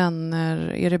att med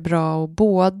vänner är det bra att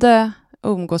både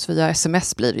umgås via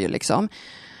sms blir det ju liksom.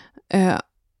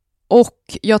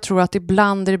 Och jag tror att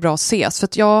ibland är det bra att ses. För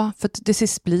att det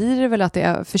sist blir det väl att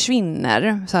det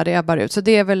försvinner. Så här det ebbar ut. Så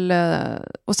det är väl...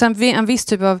 Och sen en viss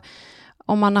typ av...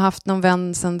 Om man har haft någon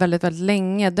vän sedan väldigt, väldigt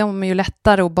länge. De är ju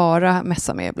lättare att bara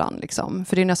messa med ibland. Liksom.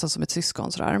 För det är nästan som ett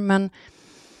syskon sådär. Men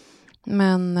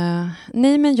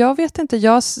jag vet inte.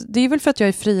 Det är väl för att jag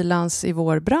är frilans i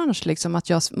vår bransch. Liksom, att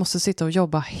jag måste sitta och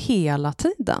jobba hela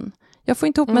tiden. Jag får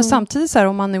inte ihop. Men samtidigt så här,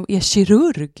 om man är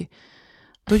kirurg...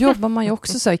 Då jobbar man ju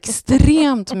också så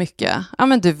extremt mycket. Ja,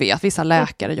 men du vet, vissa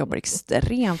läkare jobbar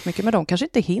extremt mycket. Men de kanske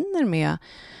inte hinner med.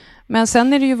 Men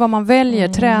sen är det ju vad man väljer.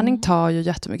 Träning tar ju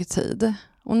jättemycket tid.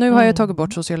 Och nu har jag tagit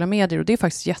bort sociala medier. Och det är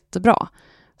faktiskt jättebra.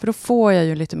 För då får jag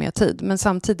ju lite mer tid. Men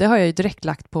samtidigt har jag ju direkt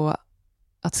lagt på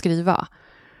att skriva.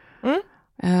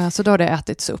 Så då har det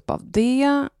ätits upp av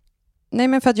det. Nej,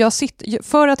 men för att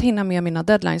för att hinna med mina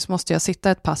deadlines måste jag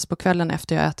sitta ett pass på kvällen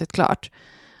efter jag ätit klart.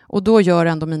 Och då gör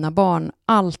ändå mina barn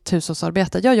allt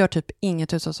hushållsarbete. Jag gör typ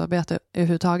inget hushållsarbete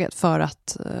överhuvudtaget för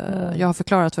att jag har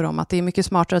förklarat för dem att det är mycket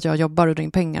smartare att jag jobbar och drar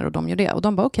in pengar och de gör det. Och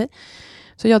de bara okej.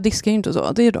 Så jag diskar ju inte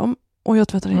så. Det är de. Och jag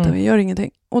tvättar inte. Vi gör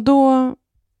ingenting. Och då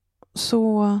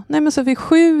så vid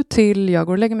 7 till jag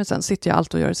går och lägger mig sen sitter jag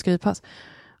allt och gör ett skrivpass.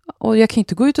 Och jag kan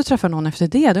inte gå ut och träffa någon efter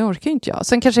det orkar inte jag.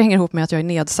 Sen kanske det hänger ihop med att jag är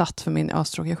nedsatt för min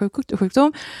astråkiga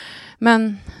sjukdom.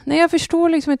 Men jag förstår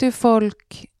liksom inte hur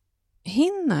folk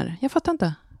hinner. Jag fattar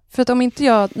inte. För att om inte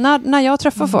jag, när jag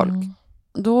träffar folk,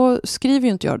 då skriver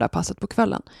ju inte jag det där passet på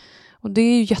kvällen. Och det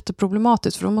är ju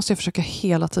jätteproblematiskt för då måste jag försöka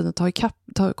hela tiden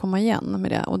komma igen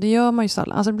med det. Och det gör man ju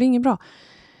sällan. Alltså det blir inget bra.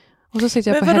 Och så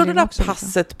sitter jag på helgen. Men vadå det där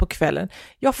passet på kvällen?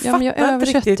 Jag fattar men jag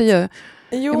översätter inte ju.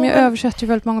 Jag översätter ju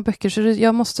väldigt många böcker så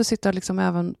jag måste sitta liksom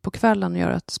även på kvällen och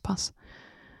göra ett pass.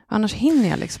 Annars hinner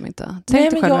jag liksom inte.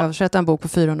 Tänk dig själv översätta en bok på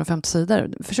 450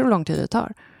 sidor. Förstår du hur lång tid det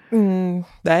tar?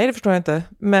 Nej, det förstår jag inte.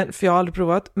 För jag har aldrig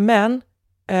provat. Men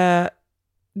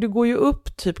du går ju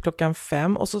upp typ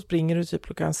 5:00 och så springer du typ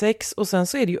 6:00 och sen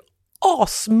så är det ju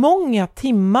asmånga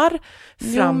timmar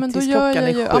fram till klockan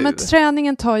är 7. Ja, men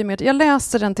träningen tar ju mer. Jag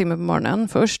läser en timme på morgonen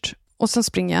först och sen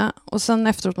springer jag. Och sen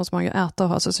efteråt måste man ju äta och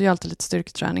ha så jag har alltid lite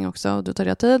styrketräning också och då tar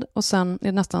det tid. Och sen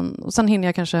är det och sen hinner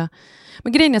jag kanske...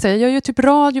 Men grejen är jag gör ju typ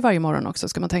radio varje morgon också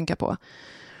ska man tänka på.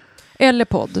 Eller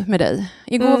podd med dig.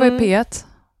 Igår var jag P1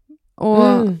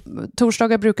 och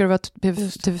torsdagar brukar det vara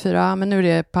TV4 men nu är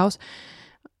det paus.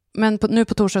 Men nu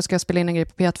på torsdag ska jag spela in en grej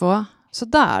på P2. Så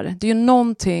där, det är ju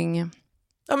någonting...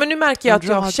 Ja, men nu märker jag att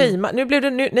jag shamear. Nu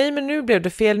blev det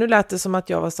fel. Nu lät det som att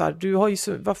jag var så här, du har ju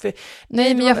så... Varför?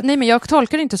 Nej, men jag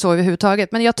tolkar inte så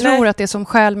överhuvudtaget. Men jag tror att det som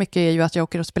skäl mycket är ju att jag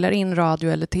åker och spelar in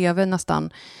radio eller tv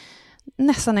nästan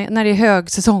när det är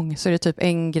högsäsong så är det typ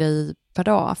en grej per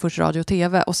dag. Först radio och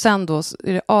tv. Och sen då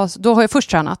har jag först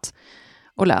tränat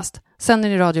och läst. Sen är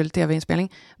det radio eller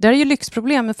tv-inspelning. Det är ju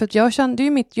lyxproblem för att jag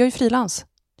är ju frilans.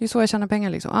 Det är så jag tjänar pengar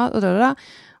liksom.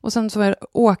 Och sen så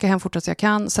åka hem fortast jag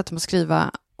kan, sätta mig och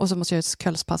skriva och så måste jag göra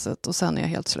kvällspasset och sen är jag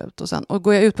helt slut. Och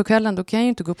går jag ut på kvällen då kan jag ju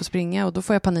inte gå upp och springa och då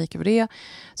får jag panik över det.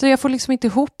 Så jag får liksom inte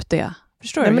ihop det.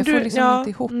 Förstår du? Jag får liksom inte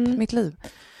ihop mitt liv.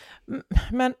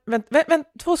 Men vänt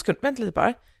 2 sekunder, vänt lite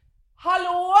bara.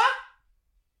 Hallå?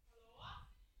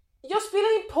 Jag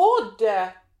spelar in podd!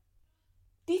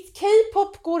 Ditt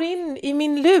K-pop går in i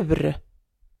min lur.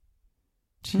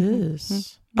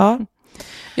 Jeez. Ja.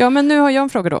 Ja, men nu har jag en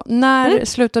fråga då. När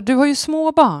slutar... Du har ju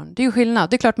små barn. Det är ju skillnad.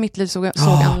 Det är klart mitt liv såg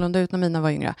annorlunda ut när mina var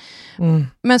yngre.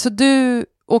 Men så du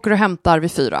åker och hämtar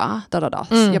vid 4.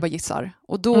 Jag bara gissar.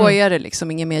 Och då är det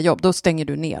liksom inget mer jobb. Då stänger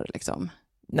du ner liksom.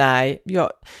 Nej,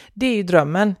 det är ju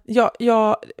drömmen.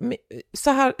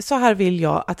 Så här vill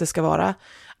jag att det ska vara.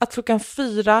 Att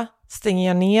 4:00 stänger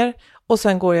jag ner och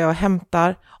sen går jag och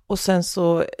hämtar och sen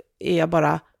så är jag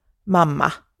bara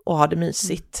mamma och har det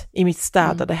mysigt i mitt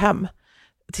städade hem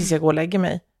tills jag går och lägger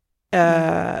mig.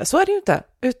 Så är det ju inte,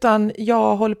 utan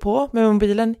jag håller på med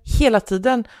mobilen hela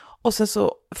tiden och sen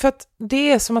så, för att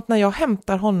det är som att när jag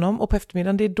hämtar honom och på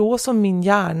eftermiddagen, det är då som min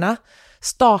hjärna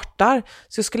startar,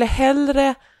 så jag skulle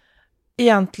hellre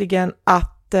egentligen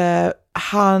att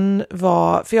han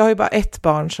var, för jag har ju bara ett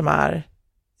barn som är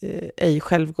ej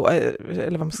självgående,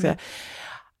 eller vad man ska säga.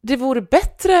 Det vore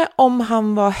bättre om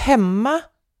han var hemma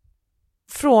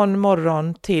från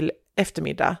morgon till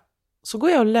eftermiddag. Så går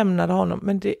jag och lämnade honom.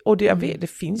 Men det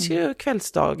finns ju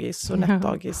kvällsdagis och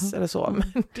nättdagis eller så.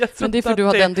 Men det är för du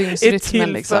har den dygnsrytmen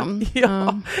liksom.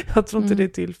 Jag tror inte det är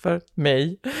till för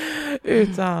mig.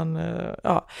 Utan,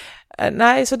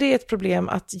 nej, så det är ett problem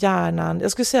att hjärnan,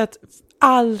 jag skulle säga att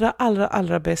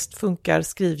allra bäst funkar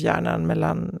skrivhjärnan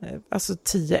mellan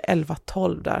 10, 11,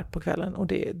 12 där på kvällen. Och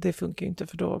det funkar ju inte,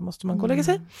 för då måste man gå och lägga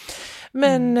sig.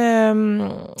 Men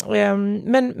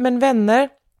vänner,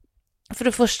 för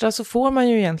det första så får man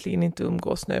ju egentligen inte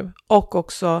umgås nu. Och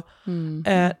också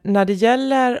när det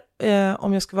gäller,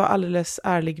 om jag ska vara alldeles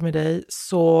ärlig med dig,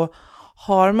 så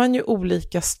har man ju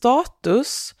olika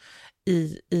status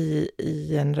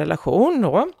i en relation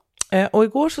då. Och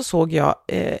igår så såg jag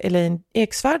Elaine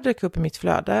Eksvärd dök upp i mitt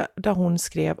flöde där hon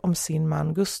skrev om sin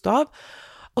man Gustav.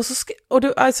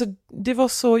 Det var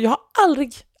så, jag har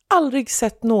aldrig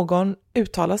sett någon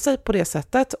uttala sig på det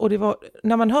sättet. Och det var,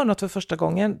 när man hör något för första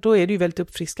gången, då är det ju väldigt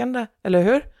uppfriskande, eller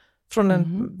hur? Från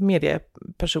en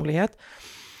mediepersonlighet.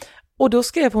 Och då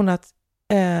skrev hon att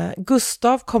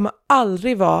Gustav kommer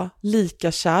aldrig vara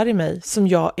lika kär i mig som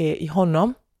jag är i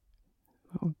honom.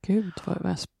 Åh gud,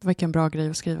 vilken bra grej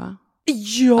att skriva.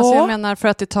 Ja. Alltså jag menar för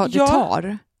att det tar.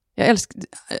 Jag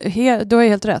älskar, du har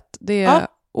helt rätt. Det är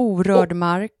orörd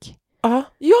mark. Ja.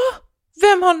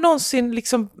 Vem har någonsin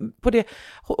liksom på det?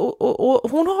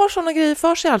 Och hon har såna grejer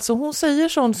för sig alltså. Hon säger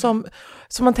sånt som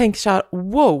man tänker så här,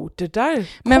 wow, det där.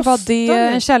 Men var det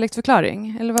en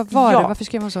kärleksförklaring? Eller vad var det? Varför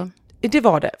skrev hon så? Det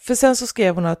var det. För sen så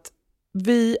skrev hon att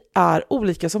vi är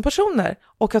olika som personer.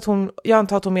 Och att jag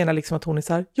antar att hon menar liksom att hon är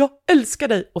så här, jag älskar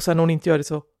dig. Och sen hon inte gör det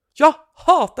så, jag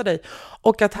hatar dig.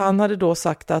 Och att han hade då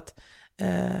sagt att,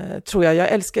 tror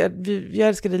jag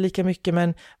älskar dig lika mycket,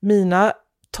 men mina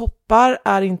toppar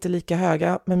är inte lika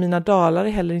höga, men mina dalar är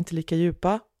heller inte lika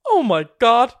djupa. Oh my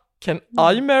god, can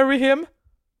I marry him?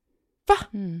 Va?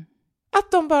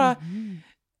 Att de bara...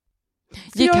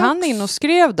 Gick han in och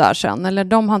skrev där sen? Eller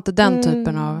de har inte den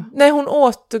typen av... Nej, hon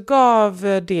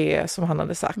återgav det som han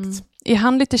hade sagt. Är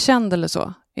han lite känd eller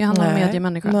så? Är han en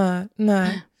mediemänniska?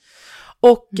 Nej.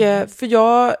 Och för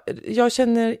jag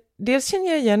känner... Dels känner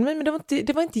jag igen mig, men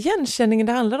det var inte igenkänningen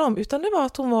det handlade om, utan det var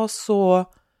att hon var så...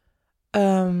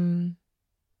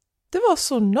 det var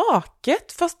så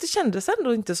naket, fast det kändes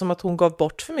ändå inte som att hon gav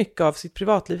bort för mycket av sitt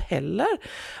privatliv heller.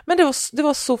 Men det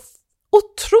var så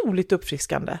otroligt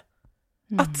uppfriskande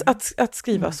att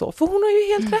skriva så. För hon har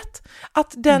ju helt rätt.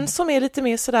 Att den som är lite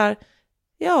mer sådär,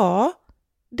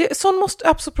 sån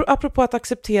måste, apropå att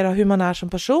acceptera hur man är som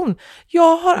person.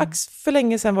 Jag har för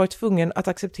länge sedan varit tvungen att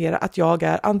acceptera att jag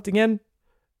är antingen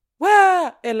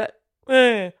eller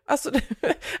alltså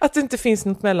att det inte finns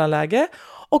något mellanläge,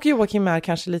 och Joakim är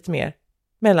kanske lite mer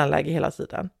mellanläge hela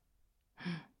tiden.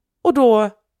 Och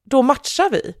då matchar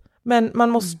vi. Men man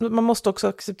måste också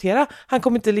acceptera, han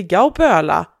kommer inte ligga och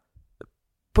böla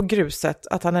på gruset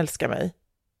att han älskar mig.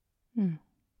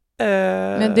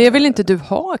 Men det vill inte du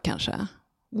ha kanske?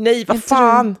 Nej, vad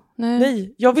fan.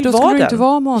 Nej, jag vill vara den. Då skulle du inte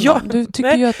vara med honom. Du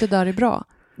tycker ju att det där är bra.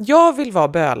 Jag vill vara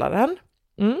bölaren.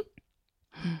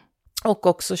 Och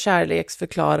också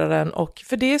kärleksförklararen. Och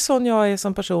för det är sån jag är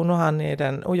som person, och han är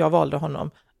den. Och jag valde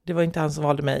honom. Det var inte han som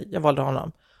valde mig. Jag valde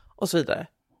honom. Och så vidare.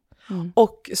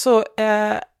 Och så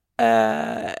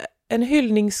en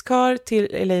hyllningskör till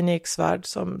Elaine Eksvärd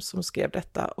som skrev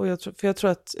detta. Och jag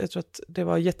tror att det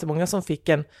var jättemånga som fick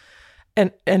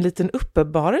en liten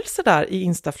uppenbarelse där i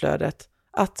instaflödet.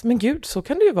 Att men gud, så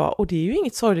kan det ju vara. Och det är ju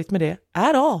inget sorgligt med det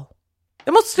at all.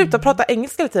 Jag måste sluta prata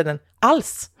engelska hela tiden.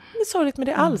 Alls. Inget sorgligt med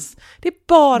det alls. Det är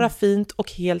bara fint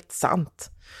och helt sant.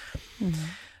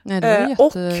 Nej, det är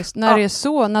när det är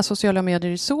så, när sociala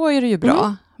medier är så, är det ju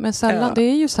bra. Men sällan, det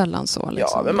är ju sällan så.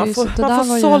 Liksom. Ja, men man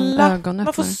får sålla.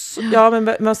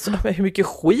 Men hur mycket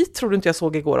skit tror du inte jag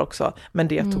såg igår också? Men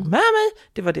det jag tog med mig,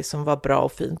 det var det som var bra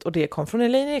och fint. Och det kom från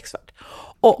Elaine Eksvärd.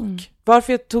 Och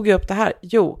varför jag tog upp det här?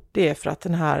 Jo, det är för att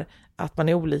att man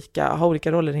är har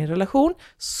olika roller i en relation.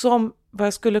 Som vad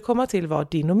jag skulle komma till var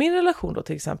din och min relation då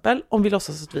till exempel. Om vi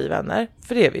låtsas att vi är vänner.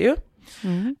 För det är vi ju.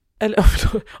 Eller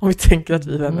om vi tänker att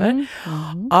vi är vänner.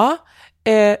 Ja.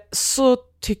 så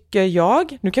tycker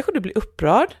jag, nu kanske du blir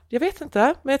upprörd, jag vet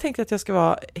inte, men jag tänkte att jag ska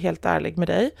vara helt ärlig med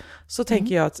dig, så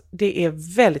tänker jag att det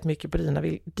är väldigt mycket på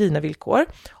dina villkor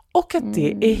och att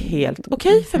det är helt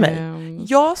okej för mig.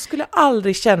 Jag skulle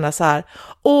aldrig känna så här,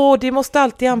 det måste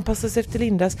alltid anpassas efter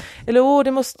Lindas, eller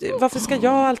varför ska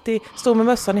jag alltid stå med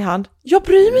mössan i hand? Jag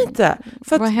bryr mig inte.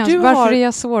 För att varför är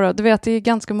jag så då? Du vet, det är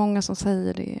ganska många som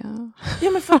säger det.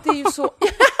 Ja, men för att det är ju så...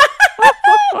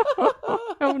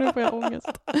 Ja, nu får jag ångest.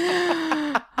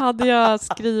 Hade jag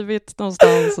skrivit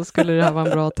någonstans så skulle det här vara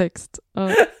en bra text.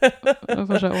 Jag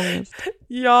får så ångest.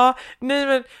 Ja,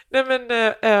 nej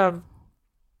men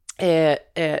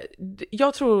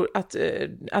jag tror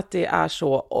att det är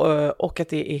så och att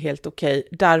det är helt okej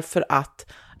därför att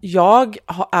jag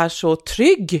är så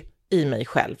trygg i mig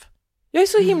själv. Jag är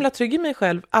så himla trygg i mig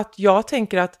själv att jag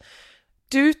tänker att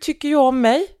du tycker ju om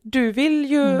mig, du vill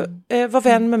ju vara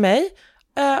vän med mig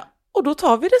och då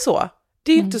tar vi det så.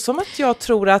 Det är ju inte som att jag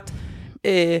tror att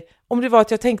om det var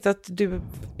att jag tänkte att du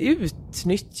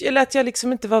utnyttjar eller att jag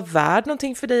liksom inte var värd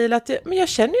någonting för dig eller men jag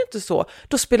känner ju inte så.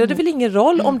 Då spelar det väl ingen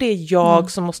roll om det är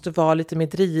jag som måste vara lite mer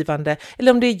drivande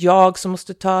eller om det är jag som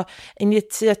måste ta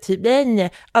initiativ.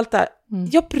 Nej, allt där.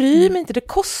 Jag bryr mig inte. Det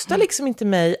kostar liksom inte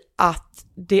mig att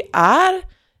det är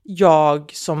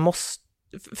jag som måste.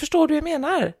 Förstår du vad jag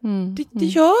menar? Det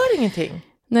gör ingenting.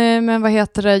 Nej, men vad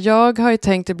heter det? Jag har ju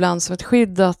tänkt ibland som ett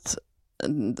skydd att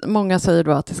många säger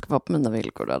då att det ska vara på mina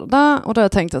villkor. Och då har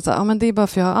jag tänkt att men det är bara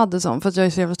för jag har Addison, för att jag är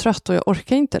så jävla trött och jag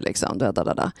orkar inte liksom.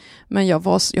 Men jag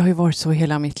har ju varit så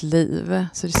hela mitt liv,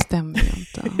 så det stämmer ju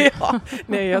inte.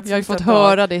 Jag har ju fått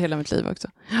höra det hela mitt liv också.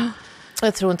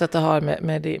 Jag tror inte att det har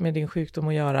med din sjukdom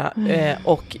att göra.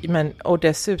 Och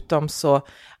dessutom så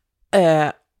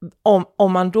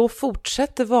om man då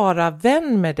fortsätter vara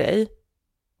vän med dig,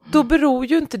 då beror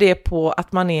ju inte det på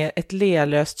att man är ett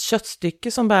lealöst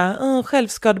köttstycke som bara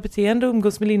självskadebeteende och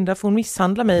umgås med Linda för hon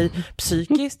misshandlar mig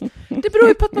psykiskt. Det beror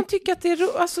ju på att man tycker att det är,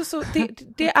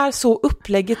 det är så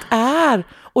upplägget är.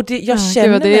 Och jag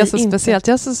känner det är så inte speciellt.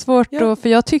 Jag är så svårt då, för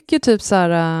jag tycker typ så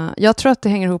här, jag tror att det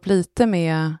hänger ihop lite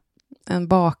med en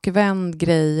bakvänd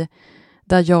grej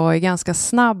där jag är ganska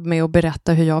snabb med att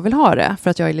berätta hur jag vill ha det, för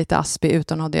att jag är lite aspig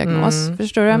utan att ha diagnos.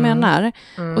 Förstår du vad jag menar?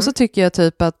 Och så tycker jag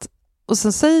typ att, och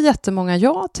sen säger jättemånga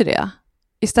ja till det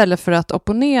istället för att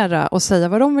opponera och säga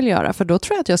vad de vill göra, för då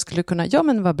tror jag att jag skulle kunna,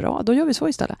 men vad bra, då gör vi så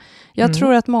istället. Jag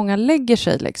tror att många lägger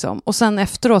sig liksom, och sen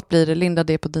efteråt blir det Linda,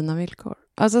 det är på dina villkor.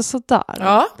 Alltså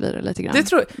sådär blir det lite grann. Det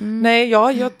tror nej,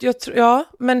 jag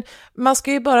tror, men man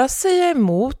ska ju bara säga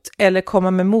emot eller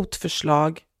komma med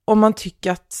motförslag om man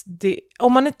tycker att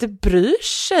om man inte bryr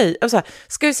sig. Alltså,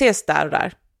 ska vi ses där och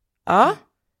där? Ja.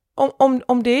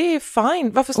 Om det är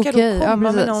fine, varför ska du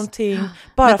komma med någonting?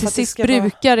 Bara men till sist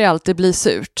brukar det alltid bli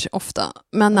surt, ofta.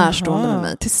 Men närstående med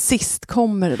mig. Till sist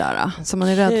kommer det där som man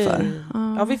är rädd för.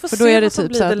 Ja, vi får för se vad som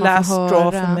blir the last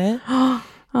straw för mig.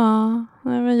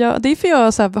 Nej, men det är för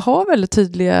jag så här, har väldigt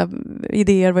tydliga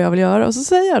idéer vad jag vill göra, och så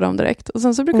säger jag dem direkt. Och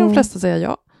sen så brukar de flesta säga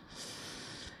ja.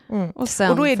 Och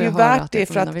då är det ju värt det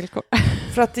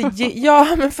för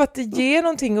att det ger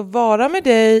någonting att vara med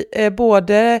dig,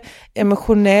 både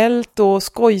emotionellt och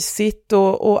skojsigt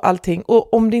och allting.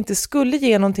 Och om det inte skulle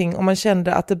ge någonting, om man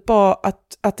kände att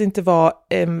det inte var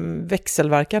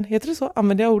växelverkan, heter det så?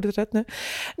 Använder jag ordet rätt nu?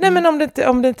 Nej, men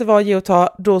om det inte var ge och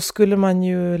ta, då skulle man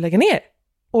ju lägga ner.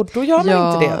 Och då gör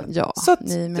man inte det. Ja, så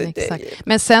men exakt.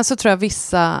 Men sen så tror jag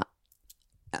vissa,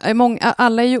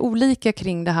 alla är ju olika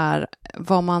kring det här,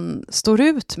 vad man står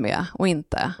ut med och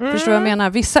inte. Förstår du vad jag menar?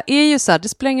 Vissa är ju så här, det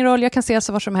spelar ingen roll, jag kan se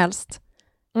så var som helst.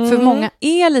 För många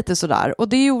är lite sådär, och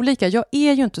det är ju olika. Jag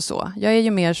är ju inte så. Jag är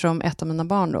ju mer som ett av mina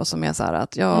barn då, som är så här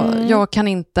att jag kan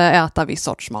inte äta viss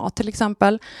sorts mat till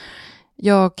exempel.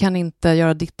 Jag kan inte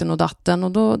göra ditten och datten,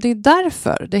 och då, det är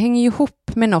därför. Det hänger ju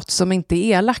ihop med något som inte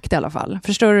är elakt i alla fall.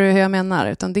 Förstår du hur jag menar?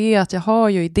 Utan det är att jag har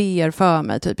ju idéer för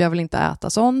mig. Typ, jag vill inte äta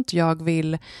sånt.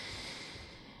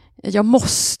 Jag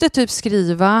måste typ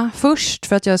skriva först,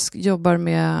 för att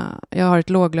jag har ett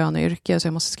låglöneyrke, så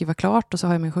jag måste skriva klart, och så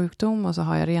har jag min sjukdom, och så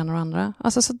har jag det ena och andra.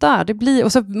 Alltså sådär, det blir,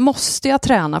 och så måste jag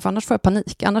träna, för annars får jag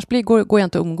panik. Annars går jag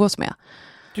inte att umgås med.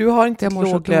 Du har inte ett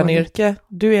låglöneyrke.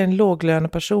 Du är en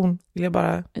låglöneperson, vill jag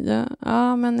bara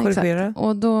men korrigera. Exakt.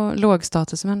 Och då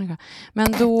lågstatusmänniska.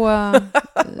 Men då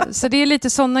så det är lite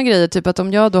sådana grejer, typ att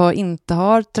om jag då inte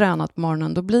har tränat på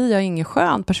morgonen, då blir jag ingen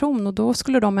skön person, och då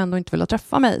skulle de ändå inte vilja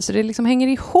träffa mig. Så det liksom hänger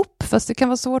ihop, fast det kan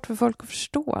vara svårt för folk att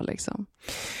förstå liksom.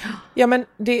 Ja, men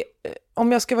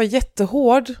om jag ska vara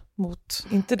jättehård mot,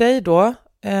 inte dig då,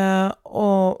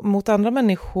 och mot andra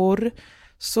människor,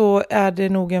 så är det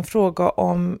nog en fråga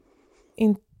om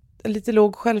lite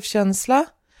låg självkänsla.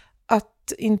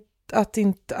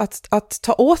 att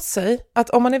ta åt sig, att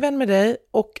om man är vän med dig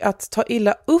och att ta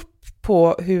illa upp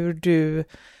på hur du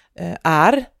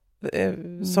är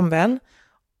som vän,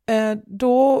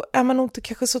 då är man nog inte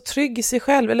kanske så trygg i sig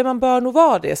själv, eller man bör nog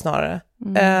vara det snarare.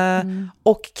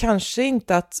 Och kanske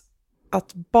inte att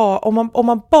om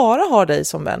man bara har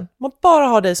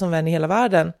dig som vän, i hela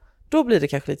världen, då blir det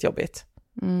kanske lite jobbigt.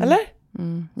 Eller?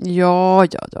 Ja.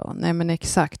 Nej, men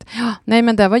exakt. Nej,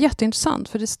 men det var jätteintressant,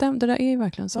 för det stämde, det är ju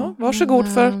verkligen så. Ja,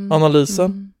 varsågod för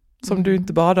analysen som du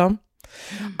inte bad om.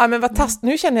 Ja, men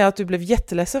nu känner jag att du blev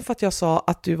jätteledsen för att jag sa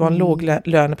att du var en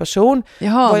låglöneperson.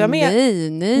 Jaha,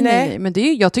 nej. Men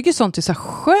jag tycker sånt är så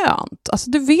skönt. Alltså,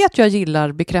 du vet, jag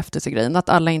gillar bekräftelsegrejen, att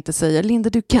alla inte säger Linda,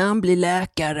 du kan bli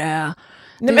läkare.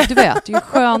 Du vet, det är ju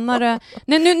skönare.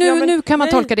 Nej, nu kan man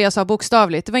tolka det jag sa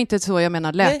bokstavligt. Det var inte så jag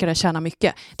menar, läkare tjänar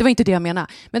mycket. Det var inte det jag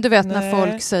menar. Men du vet, när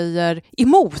folk säger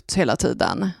emot hela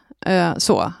tiden.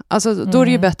 Så. Alltså, då är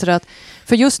det ju bättre att...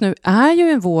 För just nu är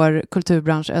ju vår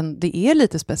kulturbransch det är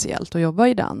lite speciellt att jobba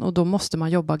i den. Och då måste man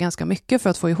jobba ganska mycket för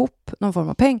att få ihop någon form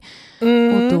av peng.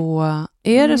 Och då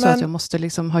är det så att jag måste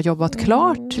liksom ha jobbat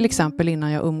klart, till exempel,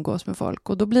 innan jag umgås med folk.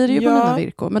 Och då blir det ju på mina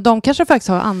villkor. Men de kanske faktiskt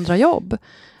har andra jobb.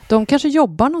 De kanske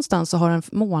jobbar någonstans och har en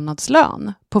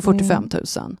månadslön på 45 000.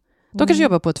 De kanske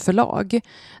jobbar på ett förlag.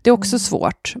 Det är också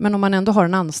svårt. Men om man ändå har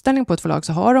en anställning på ett förlag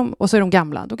och så är de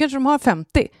gamla, då kanske de har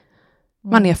 50.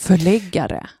 Man är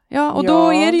förläggare. Ja, och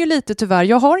då är det ju lite tyvärr.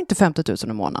 Jag har inte 50 000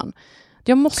 i månaden.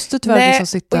 Jag måste tyvärr liksom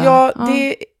sitta...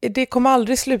 Det kommer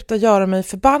aldrig sluta göra mig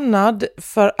förbannad,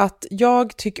 för att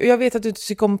jag tycker... Och jag vet att du inte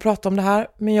tycker om att prata om det här,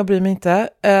 men jag bryr mig inte.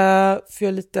 För jag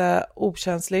är lite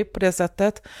okänslig på det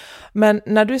sättet. Men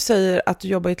när du säger att du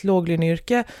jobbar i ett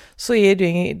låglöneyrke, så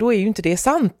då är ju inte det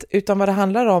sant. Utan vad det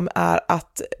handlar om är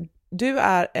att du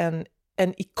är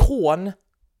en ikon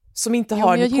som inte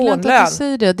har en ikonlön. Jag gillar inte att du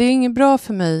säger det. Det är inget bra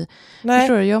för mig. Nej.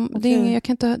 Förstår du? Jag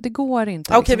kan inte, det går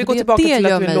inte. Okej, vi går tillbaka till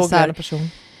att du är en låglöneperson.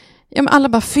 Ja, men alla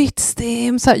bara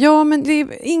Fittstim. Ja, men det är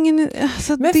ingen...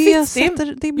 Alltså, men Fittstim,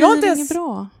 det blir inget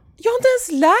bra. Jag har inte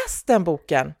ens läst den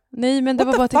boken. Nej, men det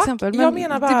var bara ett exempel. Men jag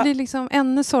menar bara... det blir liksom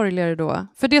ännu sorgligare då.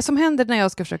 För det som händer när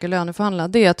jag ska försöka löneförhandla,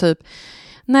 det är typ,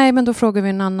 nej, men då frågar vi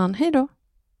en annan, hej då.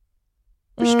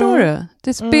 Förstår du?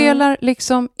 Det spelar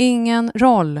liksom ingen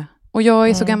roll. Och jag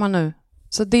är så gammal nu.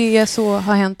 Så det är så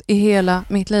har hänt i hela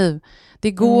mitt liv.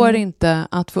 Det går inte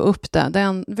att få upp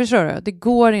det. Förstår du? Det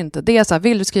går inte. Det är så här,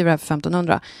 vill du skriva det här för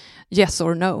 1500? Yes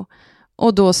or no?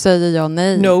 Och då säger jag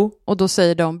nej. No. Och då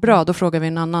säger de, bra, då frågar vi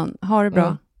en annan. Har det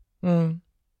bra?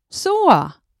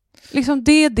 Så! Liksom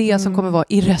det är det som kommer vara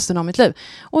i resten av mitt liv.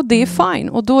 Och det är fine.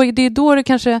 Och det är då det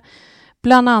kanske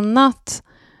bland annat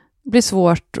blir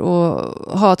svårt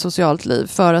att ha ett socialt liv,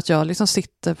 för att jag liksom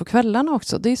sitter på kvällarna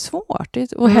också. Det är svårt.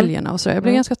 Och helgerna och så. Jag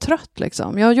blir ganska trött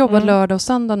liksom. Jag har jobbat lördag och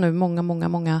söndag nu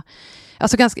många.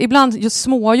 Alltså ibland just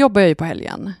små jobbar jag ju på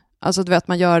helgen. Alltså du vet,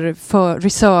 man gör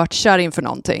researchar inför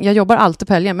någonting. Jag jobbar alltid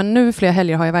på helgen, men nu flera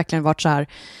helger har jag verkligen varit så här.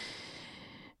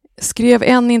 Skrev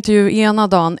en intervju ena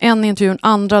dagen, en intervju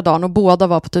andra dagen, och båda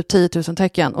var på typ 10 000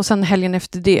 tecken. Och sen helgen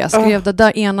efter det skrev det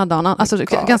där ena dagen. Alltså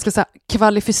ganska så här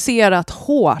kvalificerat,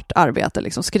 hårt arbete.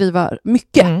 Liksom. Skriva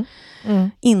mycket.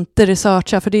 Inte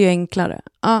researcha, för det är enklare.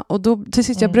 Och då till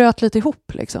sist jag bröt lite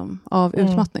ihop liksom, av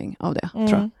utmattning av det, tror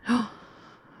jag.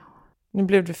 Nu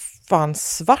blev det fan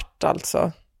svart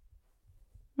alltså.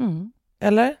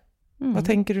 Eller? Vad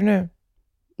tänker du nu?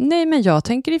 Nej, men jag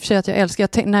tänker i och för sig att jag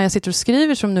älskar... när jag sitter och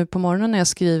skriver, som nu på morgonen när jag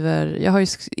skriver... Jag har ju,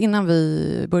 innan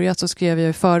vi börjat så skrev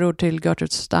jag förord till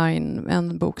Gertrude Stein,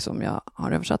 en bok som jag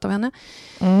har översatt av henne.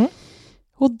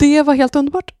 Och det var helt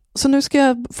underbart. Så nu ska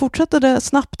jag fortsätta det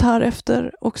snabbt här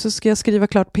efter, och så ska jag skriva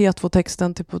klart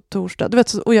P2-texten till på torsdag. Du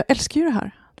vet, och jag älskar ju det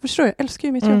här. Du förstår, jag älskar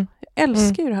ju mitt jobb. Jag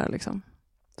älskar ju det här liksom.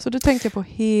 Så det tänker jag på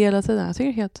hela tiden. Jag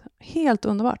tycker det är helt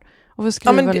underbart. Och vi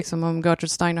skriver liksom om Gertrude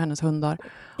Stein och hennes hundar.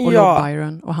 Och Lord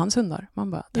Byron och hans hundar.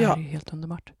 Man bara, det här är ju helt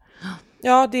underbart.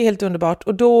 Ja, det är helt underbart.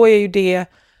 Och då är ju det...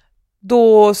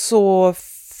 Då så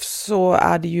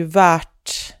är det ju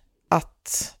värt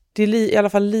att... Det i alla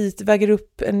fall lite väger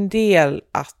upp en del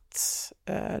att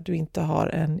du inte har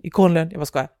en ikonlön. Jag bara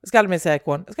skojar. Jag ska aldrig mer säga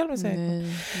ikon.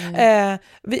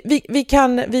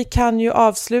 Vi kan ju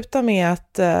avsluta med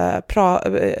att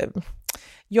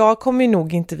jag kommer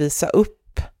nog inte visa upp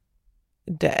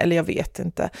det, eller jag vet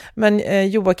inte. Men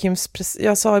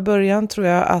jag sa i början, tror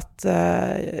jag, att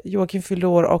Joakim fyllde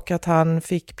år och att han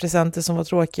fick presenter som var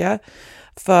tråkiga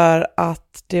för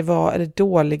att det var, eller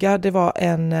dåliga. Det var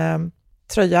en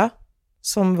tröja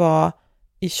som var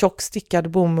i tjock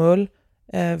stickad bomull,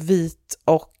 vit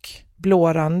och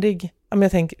blårandig.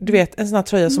 Jag tänker, du vet, en sån här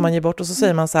tröja som man ger bort, och så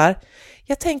säger man så här: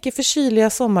 jag tänker för kyliga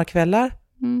sommarkvällar.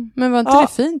 Men var inte det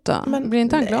fint då? Blir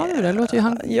inte han glad över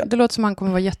det? Det låter som han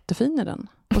kommer vara jättefin i den.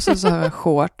 Och så har jag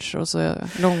shorts och så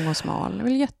lång och smal. Det är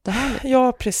väl jättehärligt.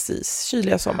 Ja, precis.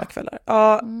 Kyliga sommarkvällar.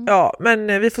 Ja,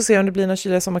 men vi får se om det blir några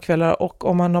kyliga sommarkvällar och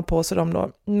om han har på sig dem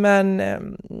då. Men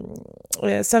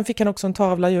sen fick han också en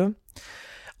tavla ju.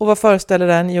 Och vad föreställer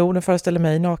den? Jo, den föreställer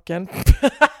mig naken.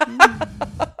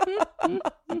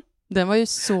 Den var ju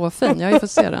så fin. Jag har ju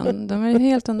fått se den. Den var ju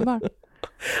helt underbar.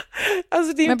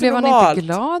 Alltså, det är men inte blev normalt. Han inte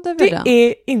glad över den? Det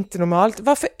är inte normalt.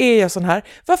 Varför är jag sån här?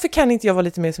 Varför kan inte jag vara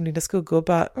lite mer som Linda Skugga och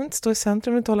bara inte stå i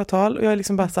centrum och inte hålla tal? Och jag är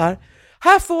liksom bara så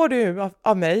här får du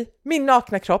av mig, min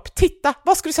nakna kropp. Titta,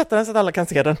 vad ska du sätta den så att alla kan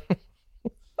se den?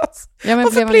 Alltså, ja, men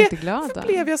blev han inte glad då? Varför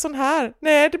blev jag sån här?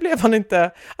 Nej, det blev han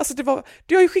inte. Alltså,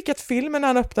 du har ju skickat filmen när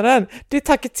han öppnade den. Det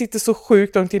tacket sitter så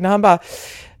sjukt långt innan. Han bara,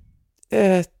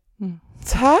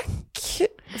 tack.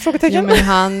 Frågetecken. Ja, men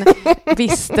han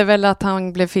visste väl att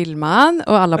han blev filmad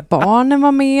och alla barnen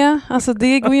var med. Alltså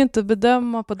det går ju inte att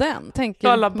bedöma på den.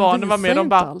 Alla barnen var med, de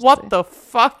bara, what the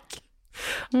fuck?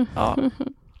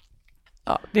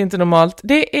 Ja, det är inte normalt.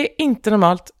 Det är inte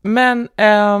normalt. Men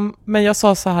jag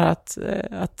sa så här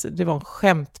att det var en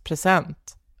skämtpresent.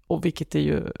 Och vilket det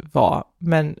ju var.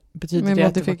 Men betyder det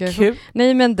att det var kul?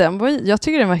 Nej, men jag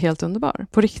tycker den var helt underbar.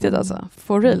 På riktigt alltså.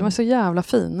 For real. Den var så jävla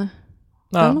fin.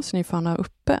 Den måste ni fan ha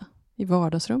uppe i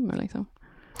vardagsrummet liksom.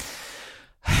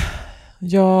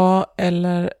 Ja,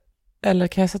 eller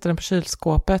kan jag sätta den på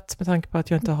kylskåpet med tanke på att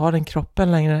jag inte har den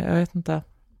kroppen längre? Jag vet inte.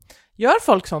 Gör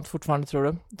folk sånt fortfarande, tror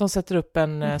du? De sätter upp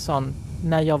en sån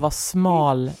när jag var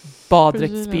smal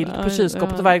baddräktsbild på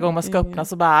kylskåpet och varje gång man ska öppna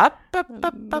så bara upp.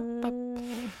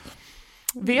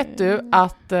 Vet du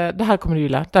att det här kommer du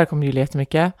gilla? Det här kommer du gilla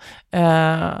jättemycket.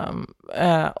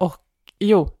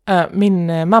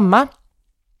 Min mamma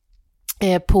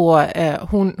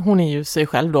hon är ju sig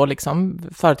själv då liksom,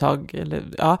 företag eller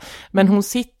ja, men hon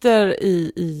sitter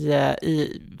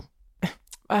i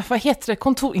vad heter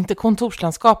det, inte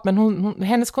kontorslandskap, men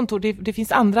hennes kontor, det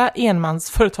finns andra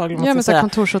enmansföretag, måste men säga.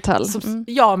 Kontorshotell.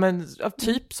 Ja, men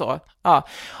typ så. Ja.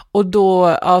 Och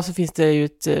då så finns det ju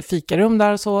ett fikarum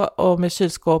där och så, och med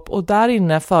kylskåp, och där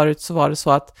inne förut så var det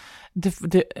så att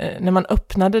när man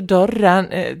öppnade dörren,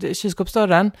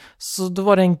 kylskåpsdörren, så då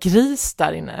var det en gris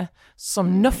där inne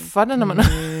som nuffade när man... Är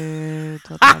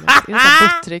det en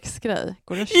buttricksgrej?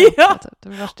 Går det att köpa? Ja, typ? Det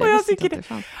var och jag tycker det.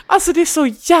 Alltså det är så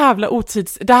jävla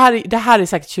otids... Det här är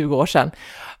säkert 20 år sedan.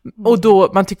 Och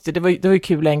då man tyckte det var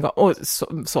kul en gång. Och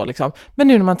så liksom. Men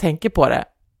nu när man tänker på det,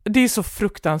 det är så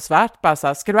fruktansvärt. Bara så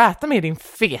här, ska du äta med din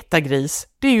feta gris?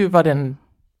 Det är ju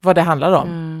vad det handlar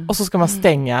om. Och så ska man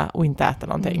stänga och inte äta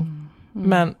någonting.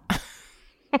 Men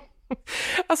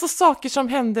alltså saker som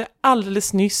hände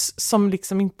alldeles nyss som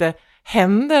liksom inte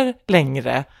händer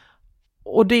längre.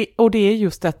 Och det är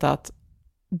just detta att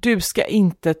du ska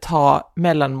inte ta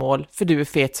mellanmål för du är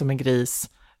fet som en gris.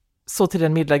 Så till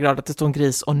den milda grad att det står en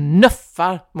gris och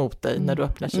nöffar mot dig när du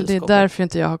öppnar kylskåpet. Det är därför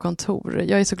inte jag har kontor.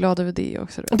 Jag är så glad över det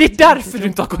också. Det är därför du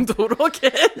inte har kontor,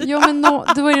 okej? Jo, men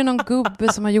då är det någon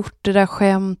gubbe som har gjort det där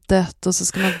skämtet och så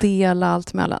ska man dela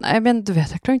allt mellan. Nej, men du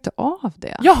vet, jag klarar inte av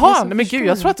det. Jaha, men gud,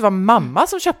 jag tror att det var mamma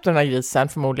som köpte den här grisen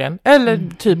förmodligen. Eller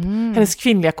typ hennes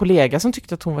kvinnliga kollega som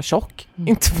tyckte att hon var tjock.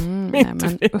 Inte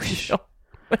men usch.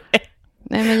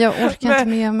 Nej, men jag orkar inte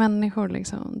med människor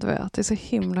liksom. Du vet, det är så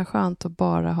himla skönt att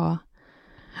bara ha...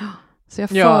 Så jag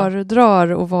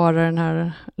föredrar att vara den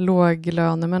här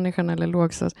låglönemänniskan eller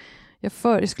lågstöd.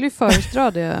 Jag skulle ju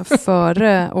föredra det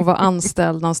före att vara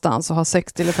anställd någonstans och ha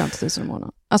 60 eller 50 000 i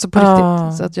månaden. Alltså på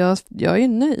riktigt. Så att jag är ju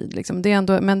nöjd liksom. Det är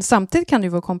ändå, men samtidigt kan det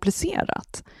ju vara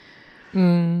komplicerat.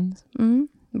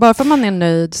 Bara för att man är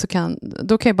nöjd så kan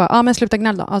jag bara, men sluta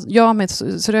gnälla. Alltså, men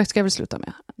så det ska jag väl sluta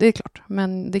med. Det är klart.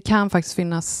 Men det kan faktiskt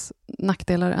finnas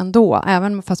nackdelar ändå,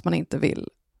 även fast man inte vill.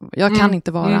 Jag kan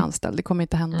inte vara anställd, det kommer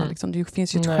inte hända. Liksom. Det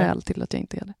finns ju ett skäl till att jag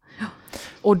inte är det. Ja.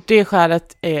 Och det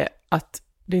skälet är att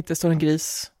det inte står en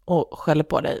gris och skäller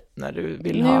på dig när du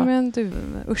vill ha... Nej, men du,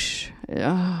 usch.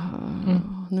 Ja.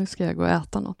 Nu ska jag gå och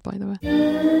äta något, by the way.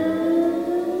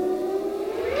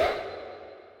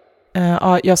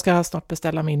 Jag ska snart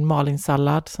beställa min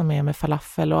Malin-sallad som är med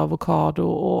falafel och avokado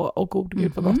och god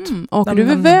gud vad gott. Och du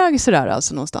är iväg sådär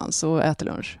alltså någonstans och äter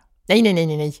lunch?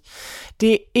 Nej.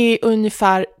 Det är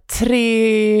ungefär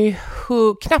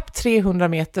knappt 300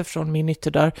 meter från min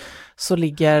ytterdörr så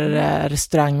ligger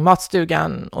restaurang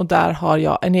Matstugan, och där har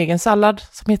jag en egen sallad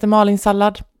som heter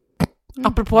Malin-sallad.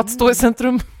 Apropå att stå i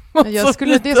centrum. Det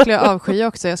skulle jag avskya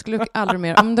också. Jag skulle aldrig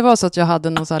mer, om det var så att jag hade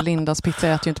någon så här Lindas pizza,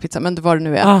 jag äter ju inte pizza, men det var det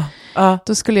nu är.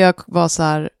 Då skulle jag vara så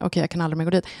här, okej, jag kan aldrig mer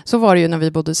gå dit. Så var det ju när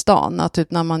vi bodde i stan, att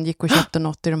typ när man gick och köpte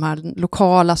något i de här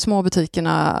lokala små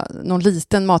butikerna, någon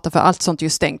liten mataffär, allt sånt är ju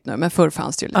stängt nu, men förr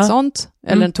fanns det ju lite sånt,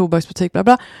 eller en tobaksbutik, bla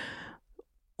bla.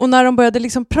 Och när de började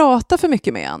liksom prata för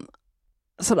mycket med en,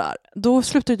 sådär, då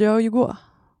slutade jag ju gå.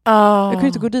 Jag kunde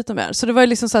inte gå dit mer. Så det var ju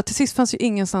liksom så här, till sist fanns ju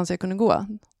ingenstans jag kunde gå.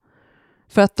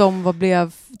 För att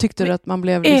de tyckte att man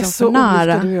blev liksom för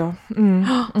nära.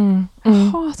 Jag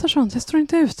hatar sånt, jag står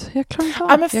inte ut. Jag klarar inte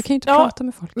av. Jag kan ju inte prata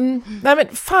med folk. Nej men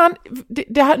fan,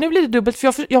 nu blir det dubbelt.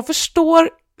 För jag förstår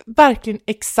verkligen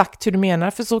exakt hur du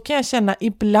menar. För så kan jag känna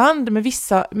ibland med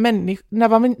vissa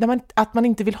människor, att man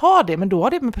inte vill ha det. Men då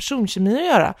har det med personkemi att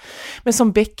göra. Men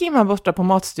som Becky var borta på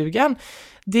matstugan,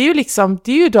 det är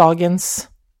ju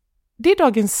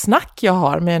dagens snack jag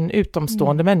har med en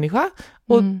utomstående människa.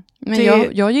 Och men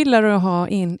jag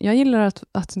gillar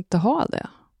att inte ha det.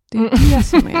 Det är det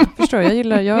som är. Förstår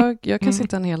du? Jag kan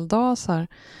sitta en hel dag så här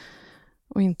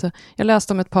och inte. Jag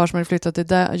läste om ett par som hade flyttat till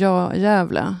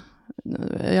Gävle.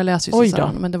 Jag läser ju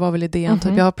så, men det var väl i DN.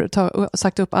 Typ. Jag har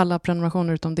sagt upp alla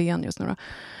prenumerationer utom DN just nu då.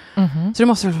 Så det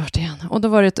måste väl ha varit igen. Och då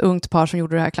var det ett ungt par som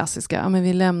gjorde det här klassiska. Men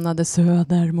vi lämnade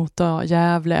söder mot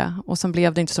Gävle. Och sen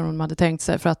blev det inte som de hade tänkt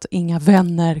sig. För att inga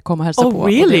vänner kom och hälsade på.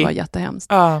 Really? Och det var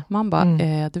jättehemskt. Man bara,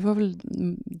 det var väl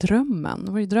drömmen.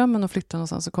 Det var ju drömmen att flytta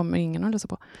någonstans, så kommer ingen att hälsa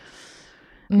på.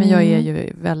 Men jag är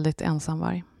ju väldigt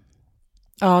ensamvarg.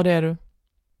 Ja, det är du.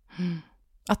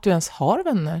 Att du ens har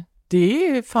vänner, det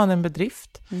är ju fan en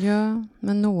bedrift. Ja,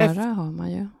 men några har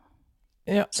man ju.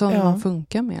 Som man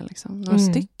funkar med liksom. Några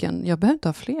stycken. Jag behöver inte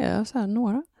ha fler, jag så här,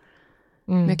 några.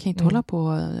 Men jag kan inte hålla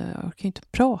på, jag kan inte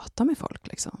prata med folk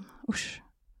liksom. Usch.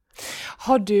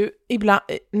 Har du ibland,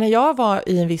 när jag var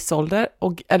i en viss ålder,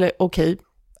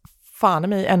 fan i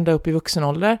mig ända upp i vuxen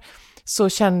ålder, så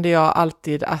kände jag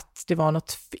alltid att det var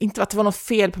inte att det var något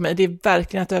fel på mig, det är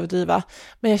verkligen att överdriva,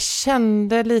 men jag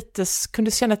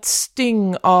kunde känna ett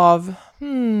styng av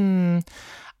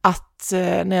att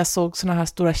när jag såg såna här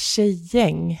stora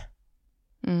tjejgäng.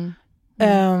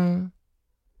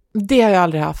 Det har jag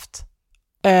aldrig haft.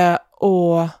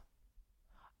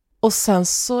 Och sen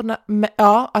så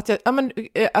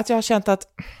att jag har känt att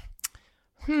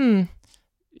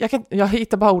jag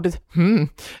hittar bara ordet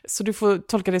så du får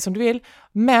tolka det som du vill,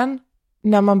 men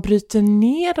när man bryter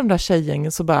ner de där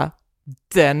tjejgängen så bara,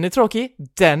 den är tråkig,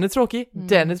 den är tråkig,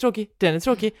 den är tråkig, den är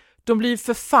tråkig. De blir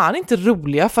för fan inte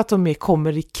roliga för att de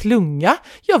kommer i klunga.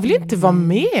 Jag vill inte vara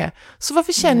med. Så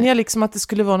varför känner jag liksom att det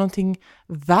skulle vara någonting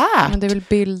värt? Men det är väl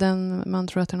bilden, man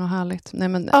tror att det är något härligt. Nej,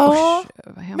 men,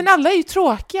 men alla är ju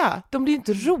tråkiga. De blir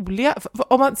inte roliga.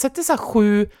 Om man sätter så här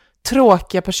 7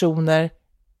 tråkiga personer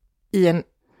i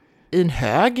en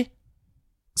hög,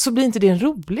 så blir inte det en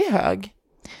rolig hög.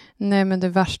 Nej, men det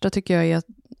värsta tycker jag är att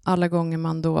alla gånger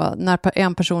man då, när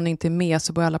en person inte är med,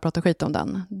 så börjar alla prata skit om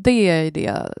den. Det är ju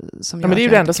det som jag men det är ju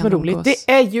det enda som är roligt.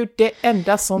 Det är ju det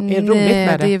enda som är roligt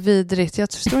med det. Det är vidrigt.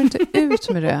 Jag står inte ut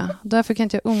med det. Därför kan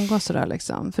inte jag umgås sådär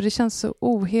liksom. För det känns så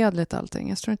ohederligt allting.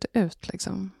 Jag står inte ut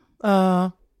liksom.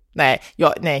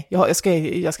 Jag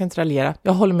ska inte raljera.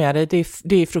 Jag håller med dig.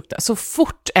 Det är fruktansvärt. Så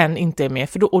fort en inte är med,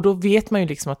 då vet man ju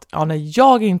liksom att när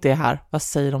jag inte är här, vad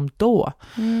säger de då?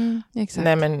 Exakt.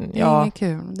 Nej, men, det är inget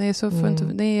kul. Det är så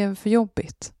det är för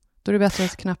jobbigt. Då är det bättre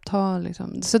att knappt ha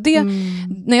liksom. Så det,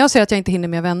 när jag säger att jag inte hinner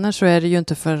med vänner, så är det ju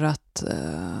inte för att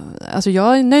alltså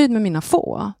jag är nöjd med mina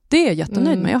få. Det är jag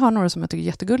jättenöjd med. Jag har några som jag tycker är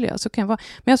jättegulliga. Så kan jag vara.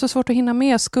 Men jag har så svårt att hinna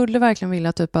med. Jag skulle verkligen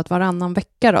vilja typ att varannan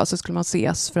vecka då, så skulle man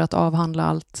ses för att avhandla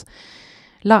allt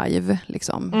live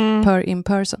liksom, in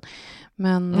person.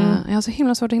 Men jag har så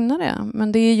himla svårt att hinna det.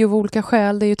 Men det är ju av olika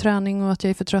skäl. Det är ju träning och att jag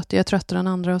är för trött. Jag är tröttare än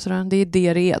andra och sådär. Det är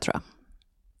det är, tror jag.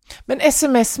 Men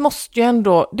sms måste ju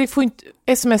ändå,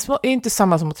 sms är inte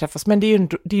samma som att träffas, men det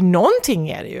är någonting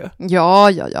är det ju.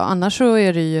 Ja, annars så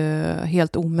är det ju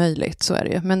helt omöjligt, så är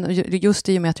det ju. Men just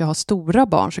i och med att jag har stora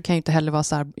barn, så kan jag inte heller vara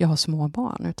så här, jag har små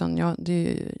barn, utan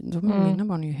mina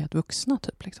barn är ju helt vuxna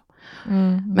typ liksom.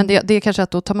 Men det är kanske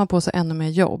att då tar man på sig ännu mer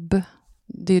jobb.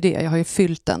 Det är ju det, jag har ju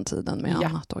fyllt den tiden med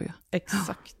annat då ju.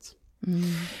 Exakt.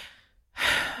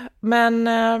 Men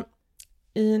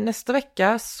i nästa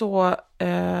vecka så,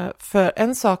 för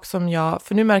en sak som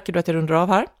för nu märker du att jag rundar av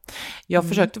här. Jag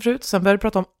försökte förut, sen började vi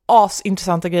prata om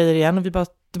asintressanta grejer igen, och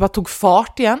det bara tog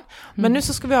fart igen. Men nu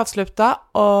så ska vi avsluta,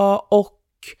 och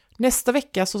nästa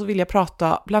vecka så vill jag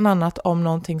prata bland annat om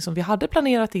någonting som vi hade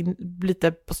planerat in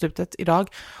lite på slutet idag.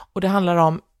 Och det handlar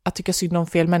om att tycka synd om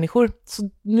fel människor. Så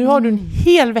nu har du en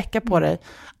hel vecka på dig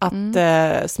att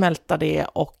smälta det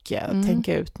och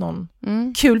tänka ut någon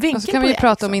kul vinkel. Och så kan vi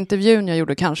prata om intervjun jag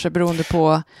gjorde kanske, beroende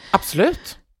på...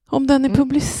 Absolut. Om den är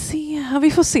publicerad.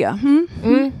 Vi får se.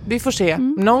 Vi får se.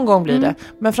 Någon gång blir det.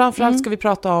 Men framförallt ska vi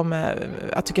prata om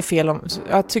att tycka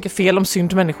fel om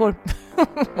synd människor.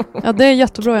 Ja, det är ett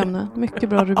jättebra ämne. Mycket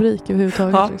bra rubrik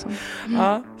överhuvudtaget. Ja. Liksom.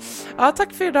 Ja,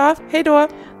 tack för idag. Hej då.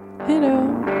 Hej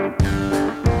då.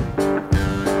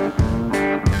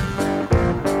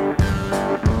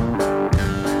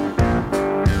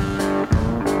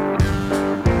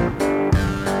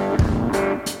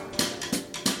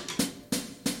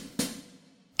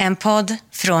 En podd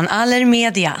från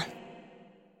Allermedia.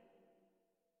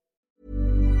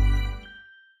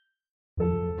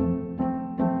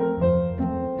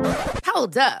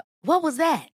 Hold up. What was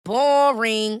that?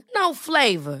 Boring. No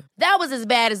flavor. That was as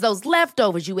bad as those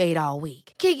leftovers you ate all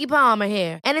week. Keke Palmer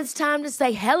here, and it's time to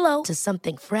say hello to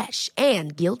something fresh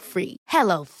and guilt-free.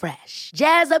 Hello Fresh.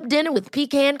 Jazz up dinner with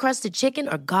pecan-crusted chicken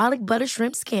or garlic butter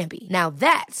shrimp scampi. Now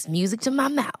that's music to my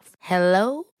mouth.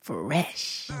 Hello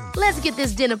Fresh. Let's get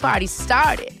this dinner party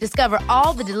started. Discover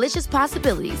all the delicious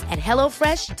possibilities at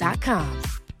hellofresh.com.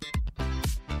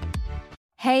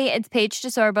 Hey, it's Paige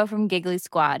DeSorbo from Giggly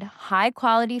Squad. High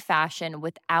quality fashion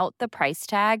without the price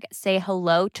tag. Say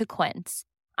hello to Quince.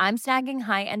 I'm snagging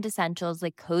high-end essentials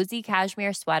like cozy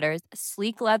cashmere sweaters,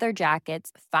 sleek leather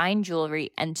jackets, fine jewelry,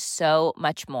 and so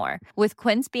much more. With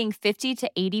Quince being 50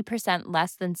 to 80%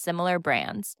 less than similar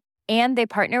brands. And they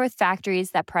partner with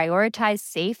factories that prioritize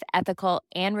safe, ethical,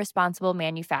 and responsible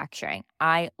manufacturing.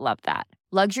 I love that.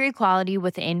 Luxury quality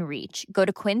within reach. Go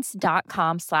to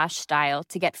quince.com/style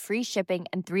to get free shipping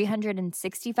and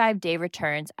 365-day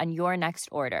returns on your next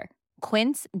order.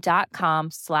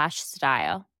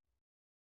 Quince.com/style.